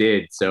found out we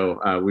did. So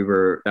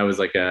that was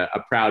like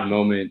a proud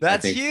moment.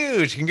 That's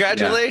huge.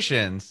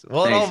 Congratulations. Yeah.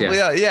 Well,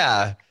 Thanks,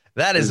 yeah,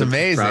 that is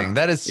amazing.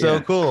 That is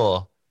so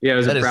cool. Yeah, it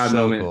was a proud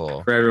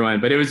moment for everyone.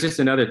 But it was just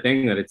another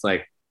thing that it's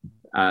like,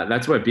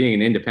 that's why being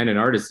an independent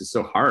artist is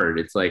so hard.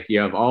 It's like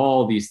you have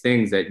all these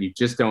things that you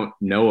just don't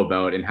know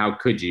about. And how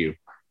could you?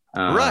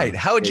 Right.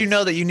 How would you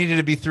know that you needed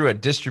to be through a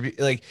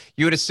like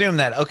you would assume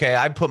that, okay,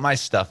 I put my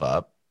stuff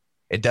up.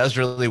 It does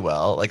really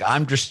well. Like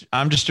I'm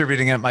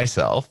distributing it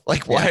myself.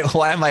 Like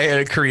why am I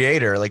a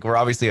creator? Like we're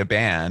obviously a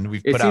band.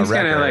 We've put out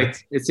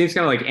records. It seems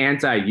kind of like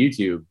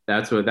anti-YouTube.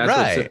 That's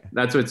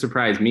what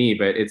surprised me,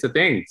 but it's a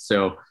thing.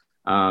 So,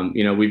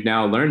 we've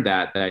now learned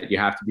that you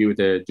have to be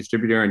with a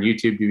distributor on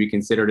YouTube to be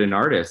considered an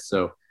artist.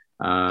 So,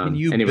 can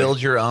you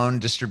build your own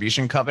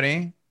distribution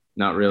company?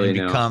 Not really.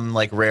 And become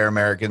like Rare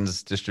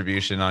Americans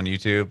distribution on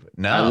YouTube?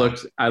 No.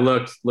 I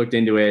looked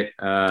into it.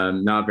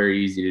 Not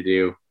very easy to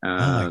do.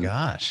 Oh my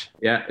gosh.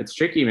 Yeah, it's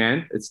tricky,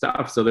 man. It's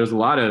tough. So there's a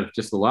lot of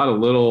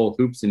little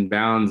hoops and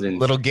bounds and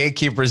little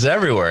gatekeepers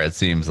everywhere. It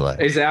seems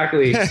like.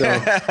 Exactly. So,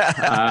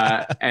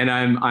 and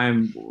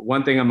I'm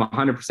one thing I'm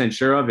 100%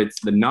 sure of.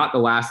 It's not the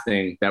last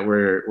thing that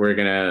we're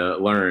gonna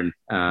learn.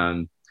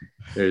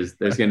 There's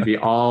going to be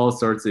all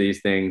sorts of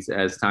these things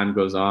as time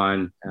goes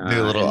on.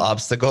 New little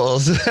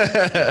obstacles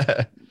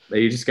that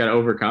you just got to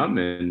overcome.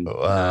 And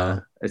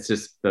it's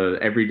just the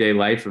everyday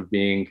life of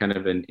being kind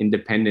of an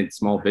independent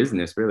small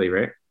business, really,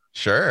 right?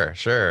 Sure.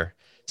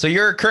 So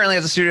you're currently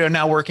at the studio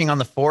now working on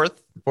the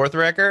fourth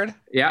record?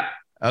 Yeah.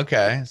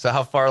 Okay. So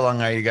how far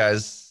along are you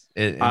guys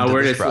in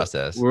this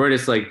process? We're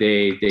just like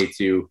day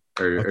 2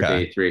 or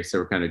day 3. So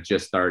we're kind of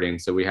just starting.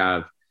 So we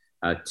have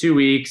 2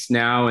 weeks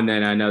now, and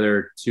then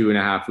another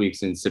 2.5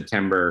 weeks in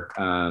September.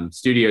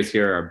 Studios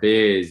here are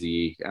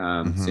busy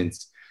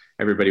since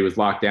everybody was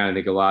locked down. I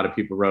think a lot of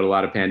people wrote a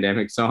lot of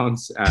pandemic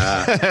songs.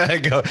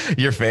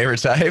 Your favorite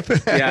type.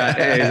 Yeah,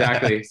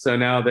 exactly. So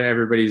now that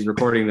everybody's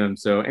recording them.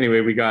 So anyway,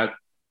 we got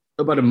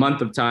about a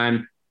month of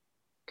time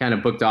kind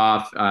of booked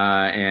off,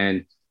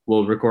 and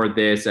we'll record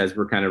this as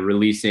we're kind of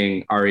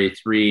releasing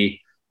RA3.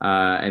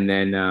 And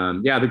then,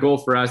 the goal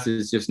for us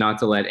is just not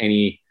to let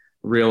any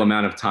real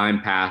amount of time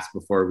pass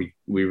before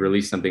we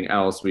release something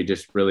else. We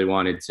just really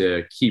wanted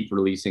to keep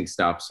releasing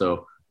stuff.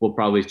 So we'll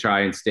probably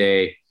try and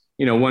stay,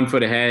 1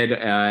 foot ahead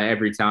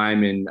every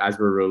time. And as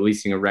we're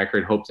releasing a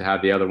record, hope to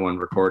have the other one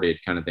recorded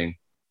kind of thing.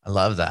 I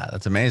love that.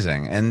 That's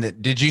amazing.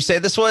 And did you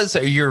say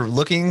you're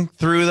looking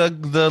through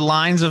the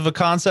lines of a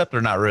concept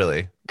or not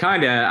really?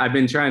 Kind of. I've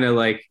been trying to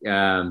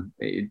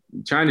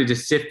trying to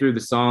just sift through the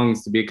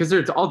songs to be, because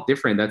it's all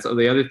different. That's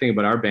the other thing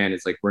about our band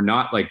is like, we're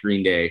not like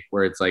Green Day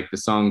where it's like the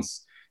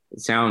songs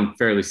sound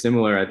fairly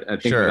similar. I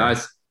think with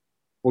us,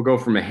 we'll go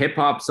from a hip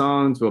hop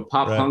song to a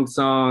pop punk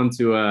song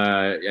to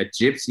a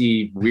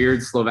gypsy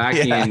weird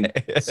Slovakian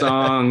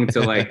song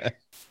to like,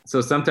 so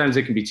sometimes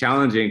it can be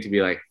challenging to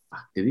be like,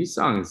 do these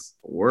songs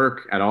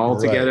work at all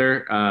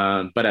together?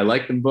 But I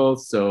like them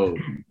both, so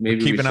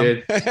maybe we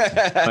should.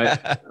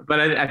 but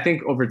I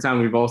think over time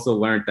we've also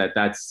learned that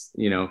that's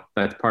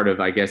part of,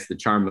 I guess, the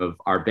charm of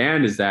our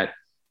band is that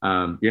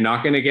you're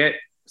not going to get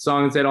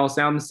songs that all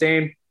sound the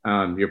same.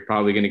 You're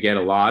probably going to get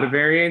a lot of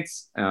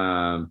variants,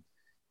 and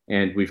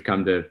we've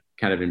come to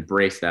kind of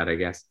embrace that, I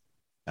guess.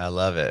 I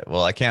love it.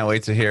 Well, I can't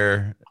wait to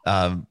hear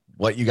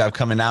what you got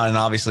coming out, and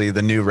obviously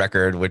the new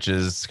record, which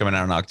is coming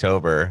out in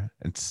October.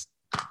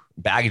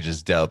 Baggage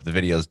is dope. The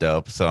video's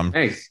dope. So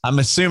I'm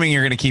assuming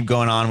you're going to keep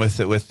going on with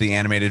the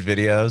animated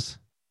videos.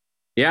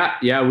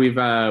 Yeah.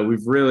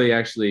 We've really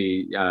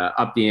actually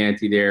upped the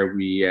ante there.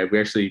 We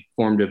actually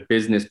formed a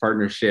business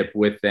partnership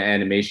with the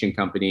animation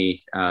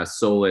company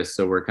Solus.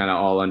 So we're kind of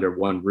all under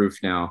one roof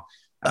now.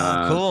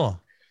 Cool.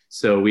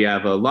 So we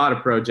have a lot of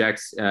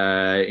projects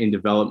in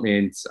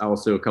development,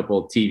 also a couple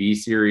of TV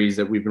series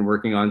that we've been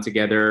working on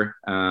together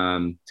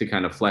to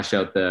kind of flesh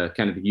out the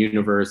kind of the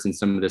universe and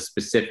some of the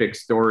specific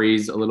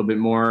stories a little bit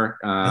more.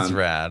 That's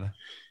rad.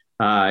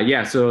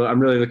 So I'm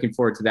really looking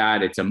forward to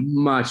that. It's a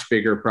much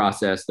bigger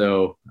process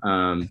though.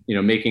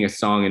 Making a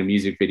song and a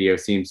music video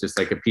seems just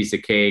like a piece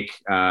of cake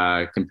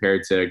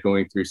compared to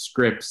going through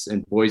scripts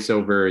and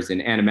voiceovers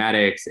and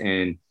animatics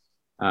and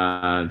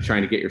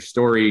trying to get your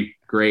story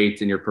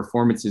great and your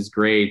performance is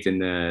great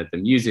and the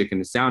music and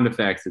the sound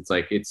effects.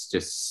 It's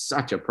just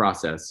such a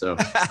process. So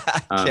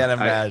can't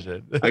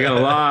imagine. I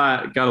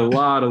got a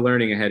lot of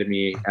learning ahead of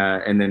me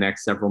in the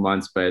next several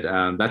months, but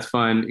that's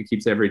fun. It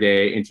keeps every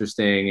day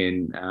interesting,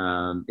 and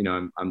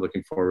I'm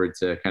looking forward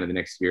to kind of the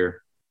next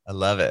year. I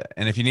love it.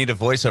 And if you need a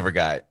voiceover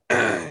guy,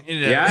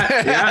 yeah.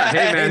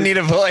 Hey man, you need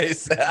a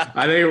voice.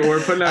 I think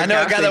we're putting. I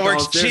know a guy that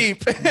works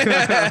cheap.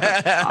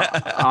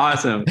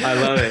 Awesome. I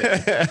love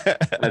it.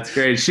 That's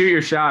great. Shoot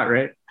your shot,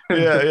 right?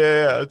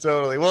 Yeah,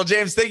 totally. Well,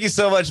 James, thank you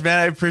so much, man.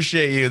 I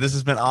appreciate you. This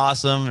has been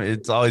awesome.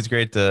 It's always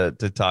great to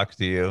talk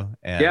to you.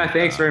 And,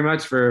 thanks very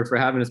much for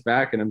having us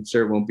back. And I'm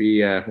sure it won't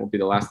be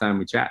the last time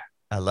we chat.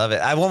 I love it.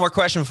 I have one more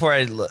question before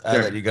I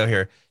let you go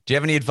here. Do you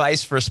have any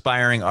advice for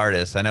aspiring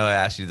artists? I know I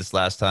asked you this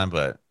last time,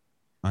 but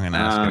I'm going to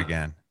ask it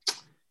again.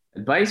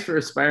 Advice for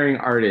aspiring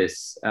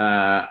artists.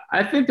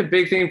 I think the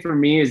big thing for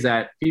me is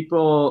that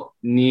people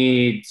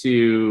need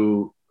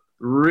to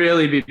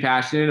really be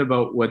passionate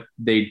about what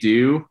they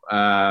do.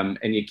 And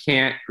you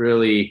can't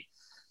really,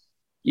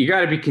 you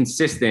got to be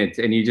consistent,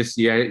 and you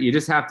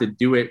just have to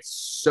do it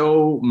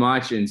so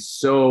much and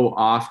so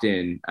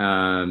often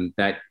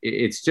that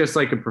it's just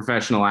like a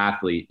professional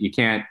athlete. You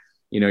can't,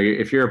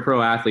 if you're a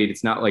pro athlete,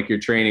 it's not like you're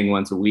training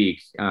once a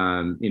week.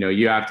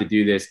 You have to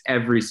do this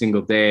every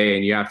single day,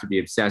 and you have to be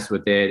obsessed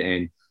with it.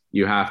 And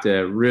you have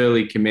to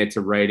really commit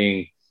to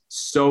writing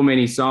so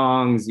many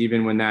songs,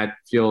 even when that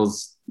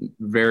feels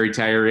very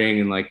tiring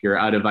and like you're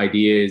out of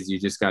ideas. You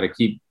just got to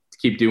keep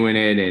doing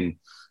it. And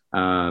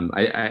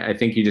I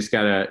think you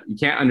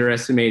can't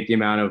underestimate the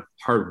amount of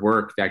hard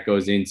work that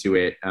goes into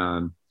it.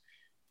 I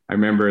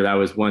remember that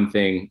was one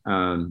thing.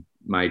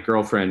 My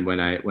girlfriend, when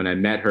I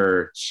met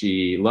her,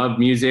 she loved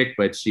music,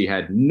 but she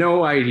had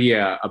no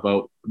idea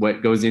about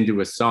what goes into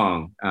a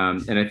song.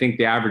 And I think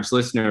the average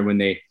listener, when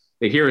they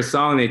hear a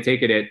song, they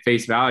take it at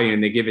face value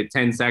and they give it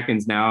 10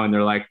 seconds now. And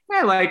they're like,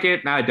 I like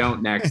it. No, I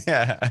don't next.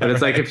 But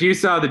it's like, if you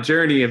saw the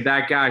journey of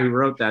that guy who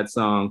wrote that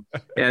song,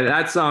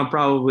 that song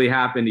probably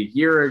happened a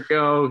year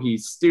ago. He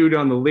stewed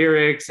on the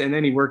lyrics, and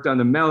then he worked on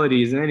the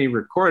melodies, and then he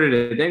recorded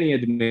it. Then he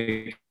had to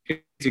make a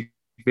music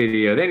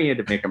video. Then he had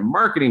to make a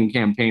marketing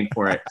campaign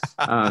for it.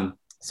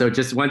 So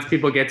just once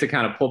people get to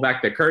kind of pull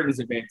back the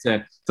curtains a bit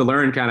to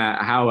learn kind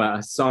of how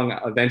a song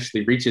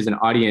eventually reaches an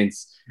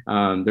audience,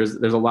 there's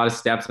a lot of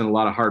steps and a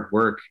lot of hard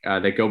work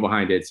that go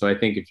behind it. So I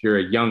think if you're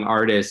a young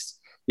artist,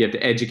 you have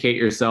to educate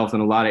yourself in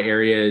a lot of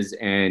areas,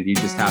 and you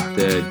just have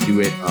to do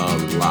it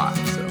a lot.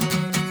 So